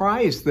Jesus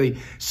Christ, the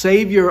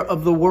Savior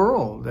of the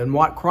world, and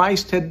what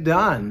Christ had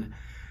done.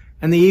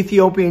 And the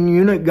Ethiopian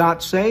eunuch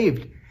got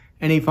saved.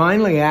 And he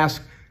finally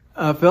asked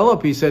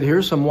Philip, he said,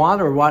 here's some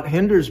water. What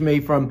hinders me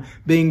from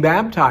being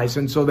baptized?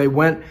 And so they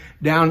went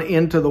down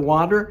into the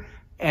water,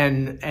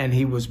 and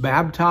he was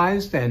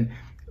baptized. And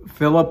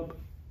Philip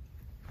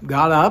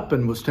got up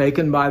and was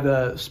taken by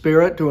the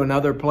Spirit to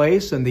another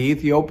place. And the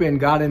Ethiopian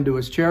got into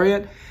his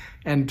chariot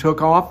and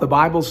took off. The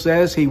Bible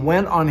says he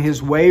went on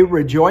his way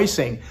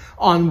rejoicing.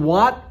 On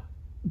what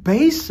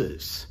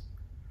basis?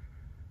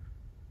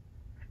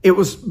 It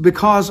was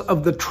because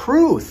of the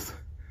truth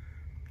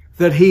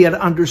that he had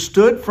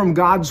understood from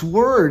God's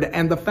word,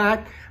 and the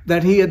fact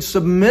that he had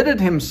submitted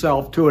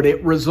himself to it.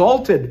 It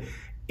resulted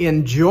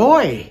in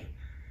joy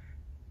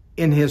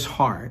in his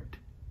heart.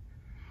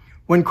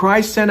 When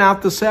Christ sent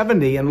out the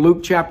 70 in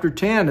Luke chapter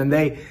 10, and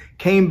they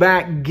came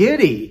back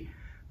giddy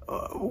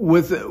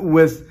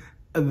that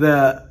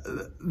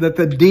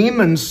the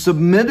demons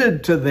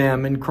submitted to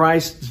them in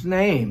Christ's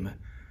name.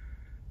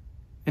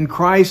 And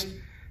Christ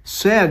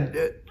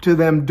said to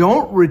them,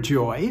 don't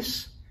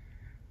rejoice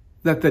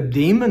that the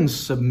demons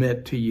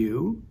submit to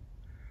you,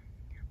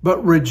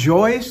 but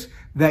rejoice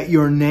that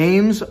your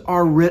names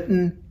are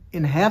written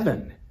in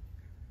heaven.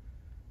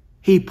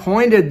 He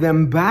pointed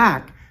them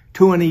back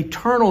to an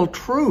eternal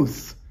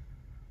truth.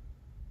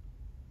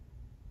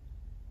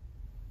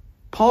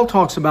 Paul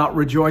talks about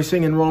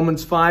rejoicing in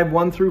Romans 5,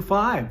 1 through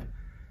 5.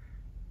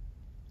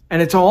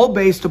 And it's all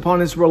based upon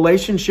his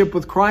relationship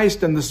with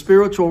Christ and the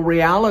spiritual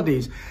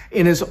realities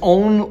in his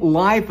own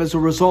life as a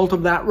result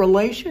of that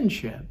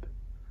relationship.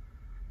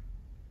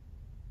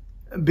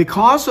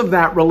 Because of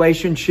that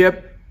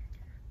relationship,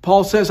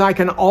 Paul says, I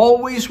can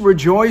always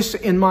rejoice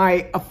in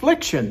my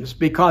afflictions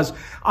because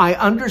I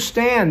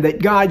understand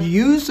that God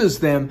uses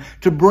them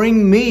to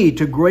bring me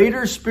to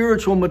greater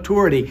spiritual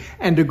maturity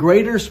and to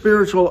greater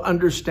spiritual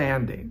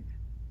understanding.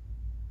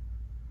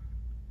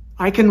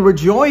 I can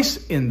rejoice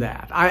in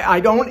that.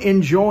 I don't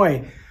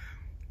enjoy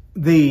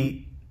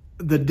the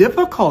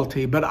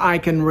difficulty, but I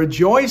can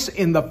rejoice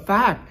in the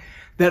fact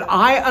that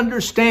I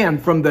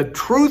understand from the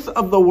truth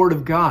of the Word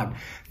of God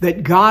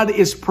that God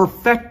is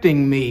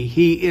perfecting me.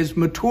 He is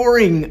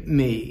maturing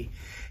me.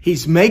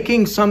 He's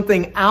making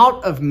something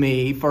out of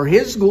me for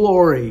His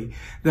glory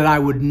that I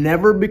would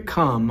never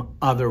become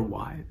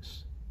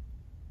otherwise.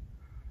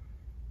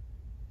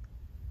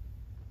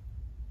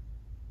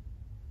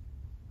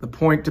 The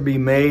point to be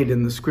made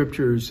in the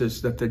Scriptures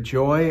is that the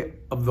joy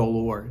of the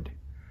Lord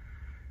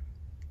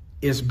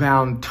is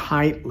bound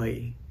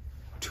tightly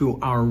to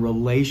our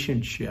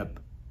relationship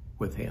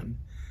with Him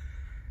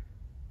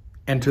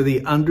and to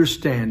the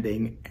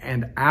understanding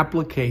and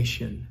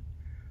application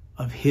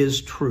of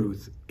His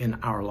truth in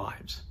our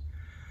lives.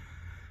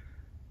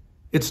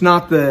 It's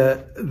not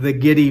the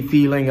giddy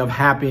feeling of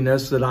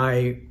happiness that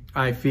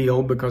I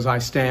feel because I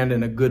stand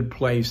in a good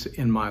place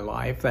in my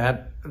life.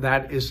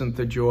 That isn't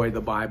the joy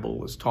the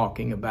Bible is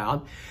talking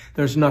about.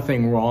 There's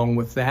nothing wrong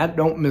with that.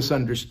 Don't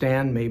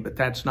misunderstand me, but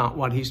that's not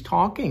what He's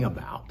talking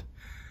about.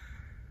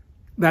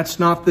 That's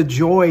not the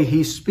joy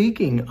He's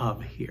speaking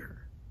of here.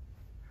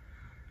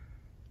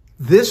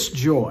 This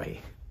joy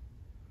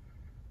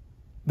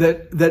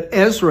that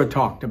Ezra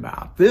talked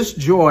about, this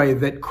joy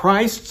that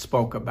Christ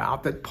spoke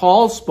about, that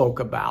Paul spoke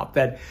about,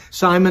 that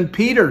Simon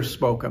Peter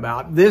spoke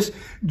about, this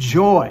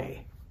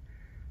joy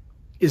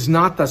is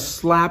not the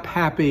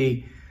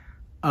slap-happy,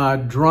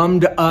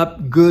 drummed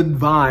up good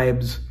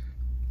vibes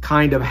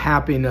kind of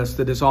happiness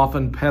that is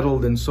often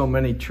peddled in so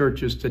many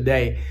churches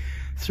today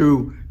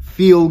through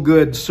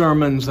feel-good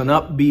sermons and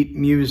upbeat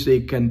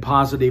music and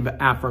positive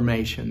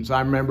affirmations. I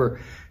remember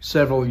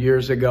several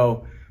years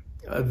ago,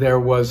 there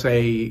was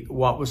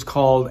what was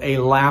called a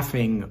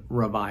laughing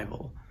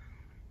revival.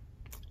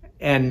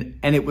 And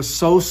it was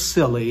so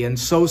silly and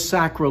so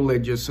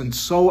sacrilegious and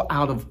so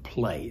out of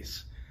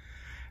place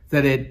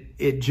that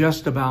it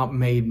just about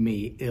made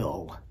me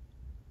ill.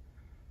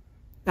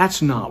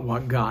 That's not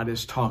what God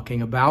is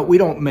talking about. We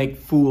don't make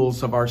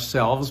fools of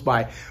ourselves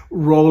by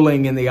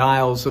rolling in the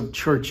aisles of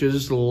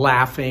churches,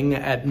 laughing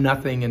at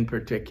nothing in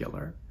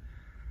particular.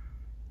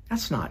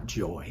 That's not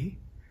joy.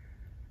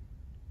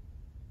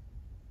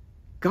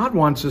 God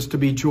wants us to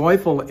be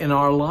joyful in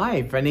our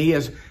life, and He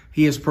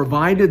has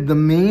provided the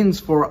means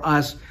for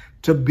us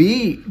to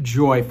be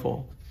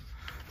joyful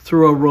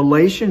through a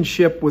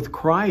relationship with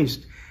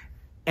Christ,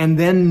 and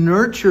then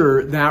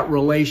nurture that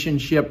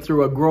relationship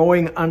through a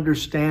growing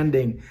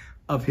understanding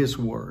of His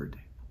Word.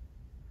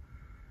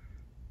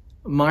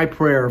 My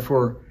prayer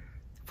for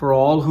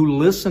all who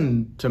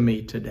listen to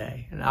me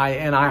today, and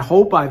I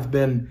hope I've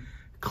been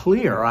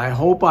clear. I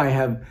hope I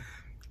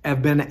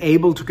have been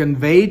able to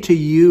convey to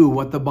you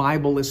what the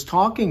Bible is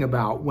talking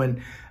about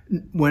when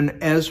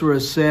Ezra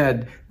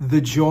said,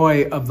 the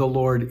joy of the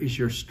Lord is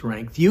your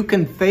strength. You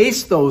can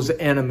face those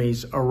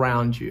enemies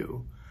around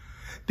you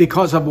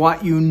because of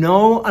what you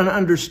know and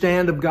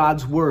understand of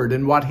God's Word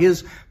and what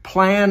His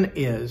plan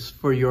is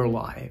for your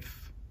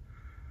life.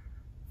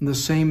 And the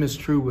same is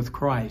true with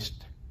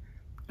Christ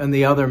and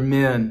the other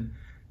men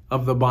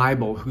of the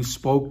Bible who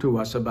spoke to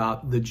us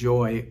about the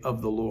joy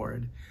of the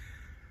Lord.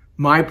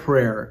 My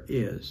prayer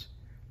is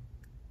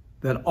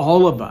that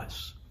all of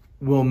us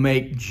will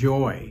make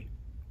joy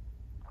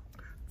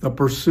the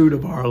pursuit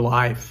of our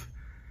life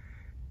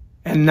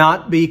and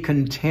not be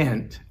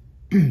content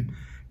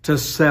to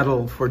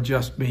settle for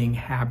just being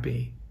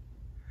happy.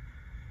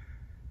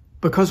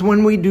 Because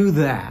when we do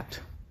that,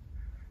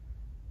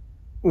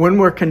 when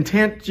we're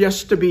content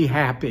just to be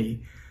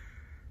happy,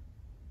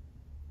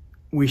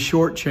 we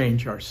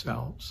shortchange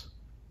ourselves.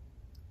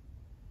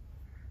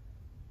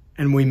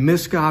 And we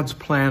miss God's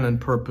plan and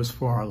purpose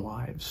for our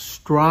lives.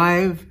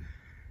 Strive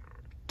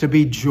to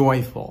be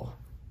joyful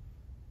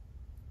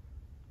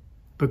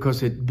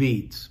because it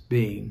beats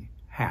being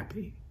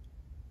happy.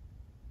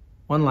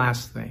 One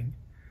last thing.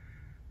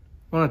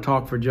 I want to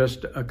talk for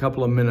just a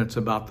couple of minutes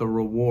about the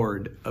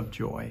reward of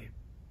joy.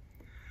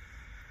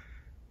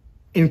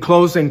 In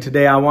closing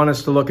today, I want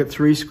us to look at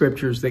 3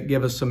 scriptures that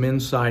give us some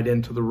insight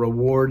into the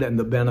reward and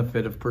the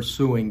benefit of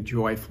pursuing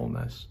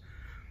joyfulness.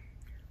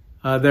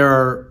 There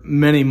are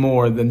many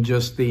more than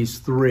just these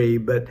 3,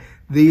 but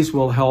these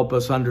will help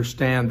us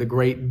understand the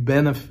great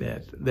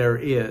benefit there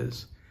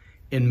is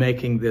in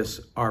making this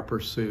our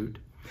pursuit.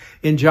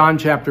 In John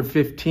chapter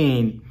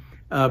 15,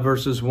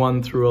 verses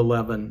 1 through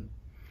 11,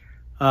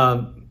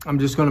 I'm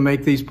just going to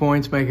make these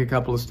points, make a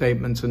couple of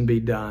statements, and be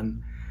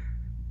done.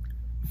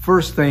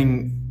 First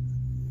thing,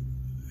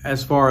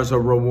 as far as a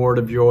reward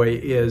of joy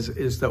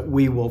is that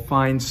we will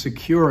find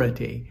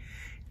security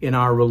in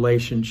our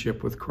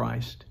relationship with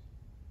Christ.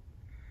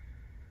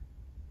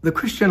 The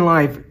Christian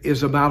life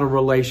is about a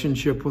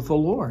relationship with the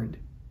Lord.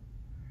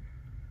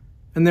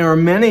 And there are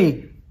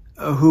many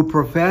who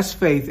profess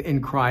faith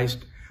in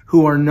Christ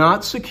who are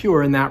not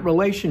secure in that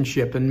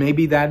relationship, and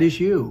maybe that is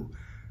you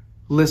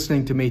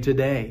listening to me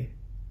today.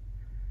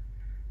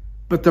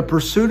 But the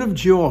pursuit of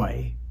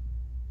joy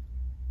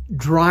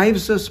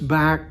drives us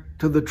back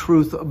to the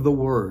truth of the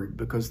Word,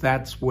 because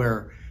that's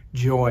where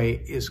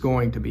joy is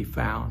going to be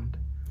found.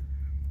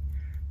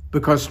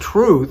 Because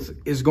truth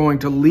is going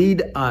to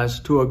lead us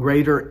to a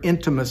greater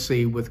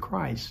intimacy with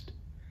Christ.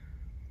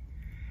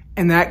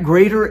 And that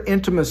greater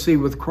intimacy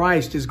with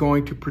Christ is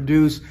going to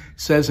produce,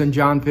 says in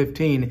John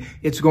 15,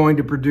 it's going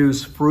to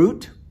produce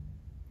fruit,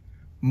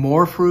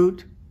 more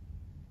fruit,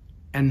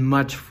 and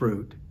much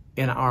fruit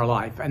in our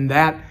life. And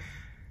that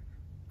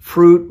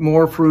fruit,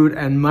 more fruit,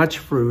 and much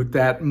fruit,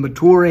 that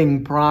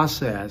maturing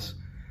process,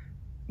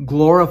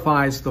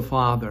 glorifies the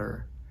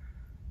Father.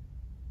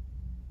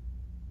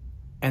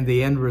 And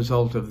the end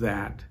result of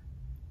that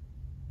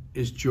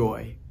is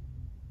joy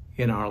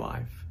in our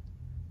life.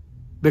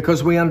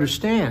 Because we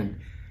understand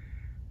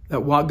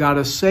that what God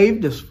has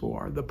saved us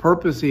for, the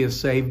purpose He has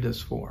saved us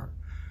for,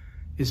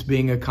 is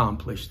being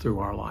accomplished through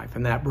our life.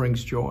 And that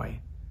brings joy.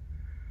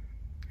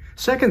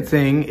 Second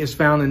thing is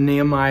found in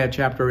Nehemiah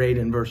chapter 8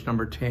 and verse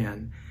number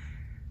 10.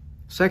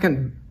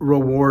 Second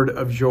reward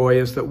of joy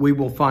is that we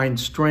will find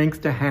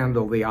strength to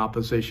handle the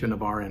opposition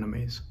of our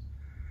enemies.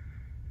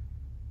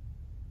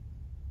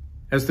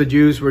 As the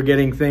Jews were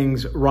getting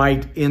things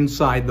right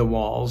inside the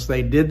walls,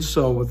 they did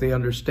so with the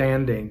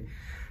understanding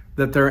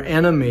that their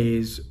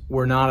enemies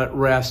were not at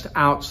rest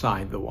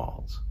outside the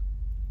walls.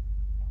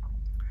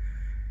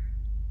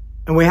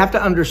 And we have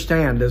to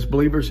understand, as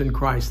believers in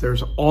Christ,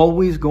 there's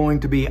always going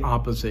to be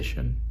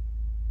opposition.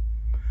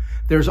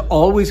 There's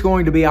always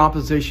going to be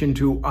opposition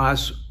to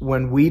us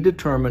when we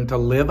determine to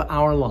live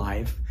our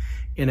life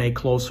in a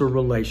closer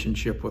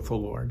relationship with the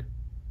Lord.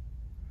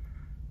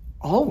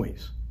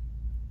 Always.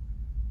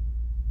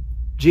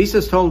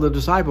 Jesus told the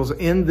disciples,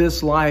 in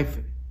this life,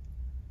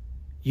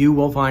 you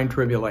will find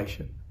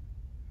tribulation.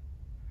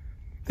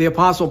 The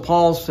Apostle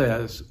Paul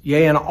says,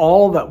 yea, and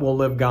all that will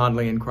live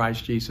godly in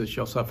Christ Jesus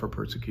shall suffer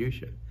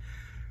persecution.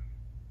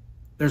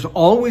 There's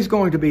always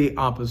going to be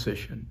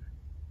opposition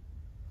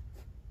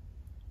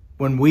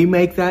when we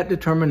make that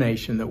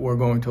determination that we're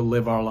going to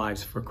live our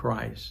lives for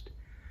Christ.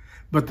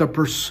 But the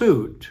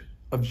pursuit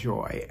of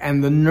joy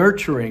and the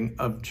nurturing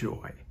of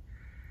joy,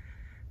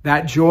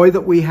 that joy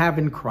that we have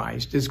in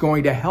Christ, is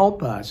going to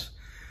help us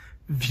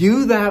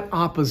view that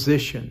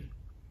opposition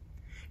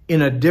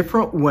in a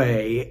different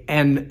way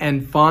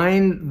and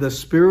find the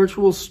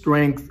spiritual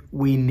strength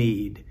we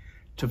need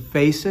to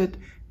face it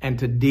and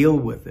to deal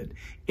with it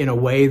in a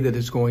way that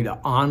is going to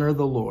honor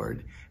the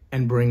Lord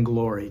and bring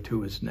glory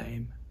to His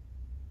name.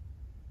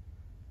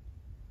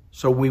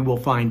 So we will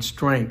find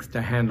strength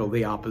to handle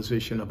the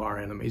opposition of our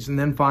enemies. And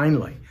then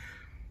finally,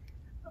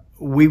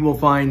 we will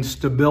find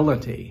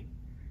stability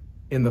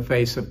in the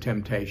face of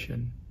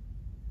temptation.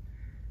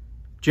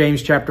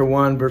 James chapter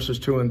 1, verses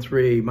 2 and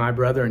 3, my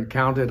brethren,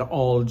 count it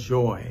all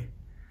joy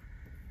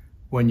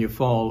when you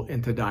fall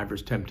into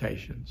divers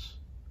temptations.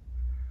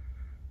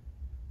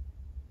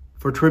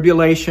 For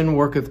tribulation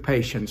worketh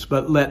patience,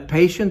 but let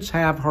patience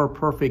have her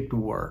perfect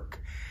work,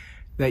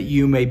 that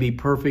you may be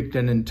perfect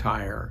and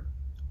entire,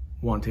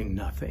 wanting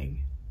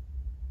nothing.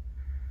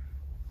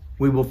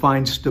 We will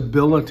find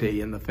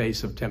stability in the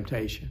face of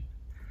temptation.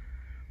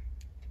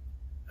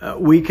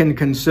 We can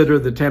consider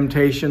the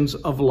temptations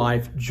of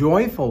life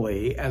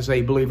joyfully as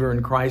a believer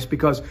in Christ,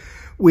 because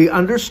we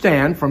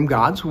understand from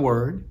God's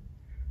Word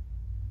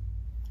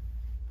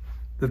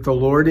that the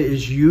Lord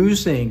is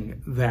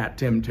using that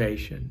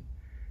temptation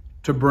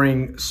to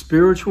bring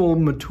spiritual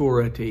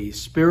maturity,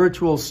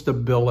 spiritual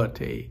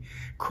stability,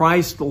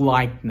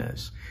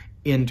 Christ-likeness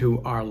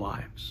into our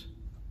lives.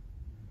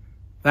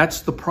 That's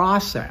the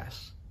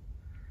process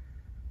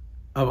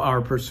of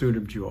our pursuit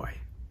of joy.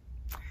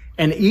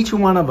 And each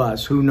one of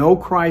us who know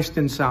Christ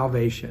in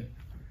salvation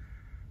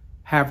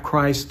have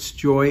Christ's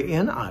joy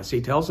in us.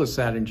 He tells us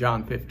that in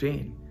John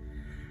 15.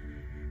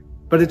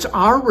 But it's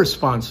our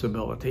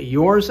responsibility,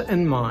 yours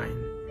and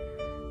mine,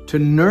 to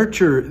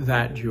nurture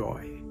that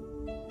joy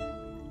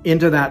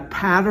into that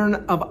pattern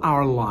of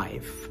our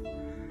life.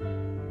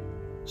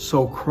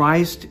 So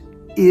Christ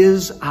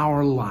is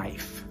our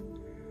life.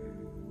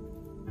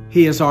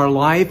 He is our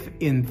life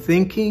in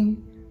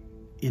thinking,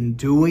 in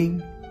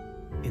doing,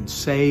 in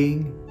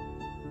saying,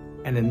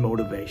 and in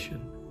motivation.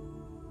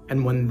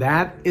 And when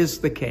that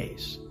is the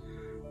case,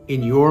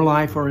 in your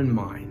life or in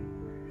mine,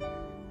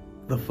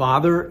 the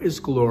Father is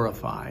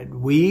glorified,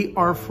 we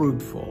are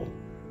fruitful,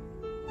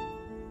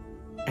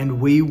 and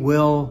we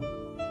will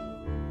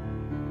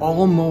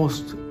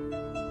almost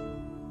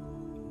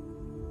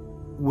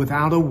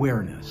without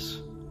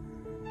awareness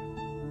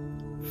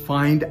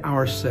find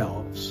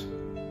ourselves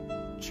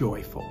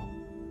joyful.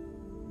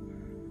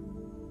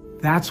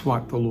 That's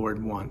what the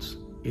Lord wants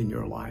in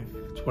your life.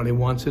 It's what He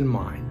wants in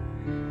mine.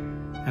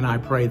 And I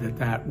pray that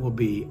that will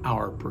be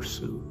our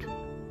pursuit.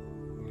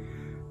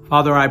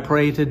 Father, I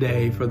pray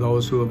today for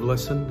those who have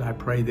listened. I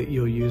pray that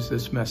you'll use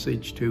this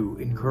message to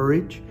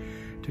encourage,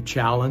 to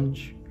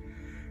challenge,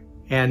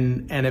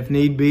 and if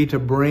need be, to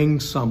bring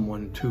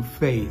someone to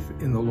faith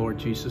in the Lord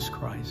Jesus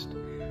Christ.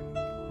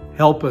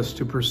 Help us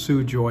to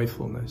pursue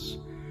joyfulness,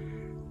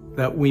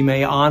 that we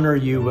may honor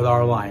you with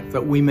our life,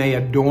 that we may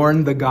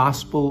adorn the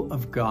gospel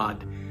of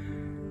God,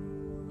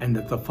 and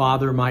that the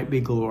Father might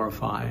be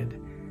glorified.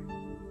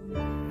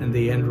 And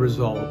the end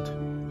result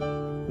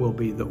will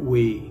be that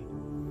we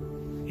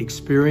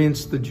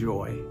experience the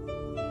joy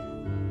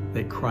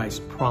that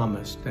Christ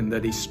promised and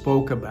that he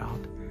spoke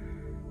about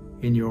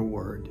in your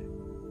word.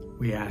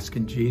 We ask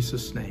in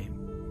Jesus' name,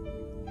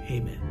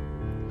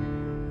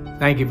 amen.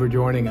 Thank you for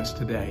joining us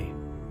today.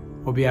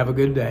 Hope you have a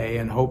good day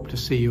and hope to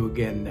see you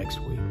again next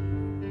week.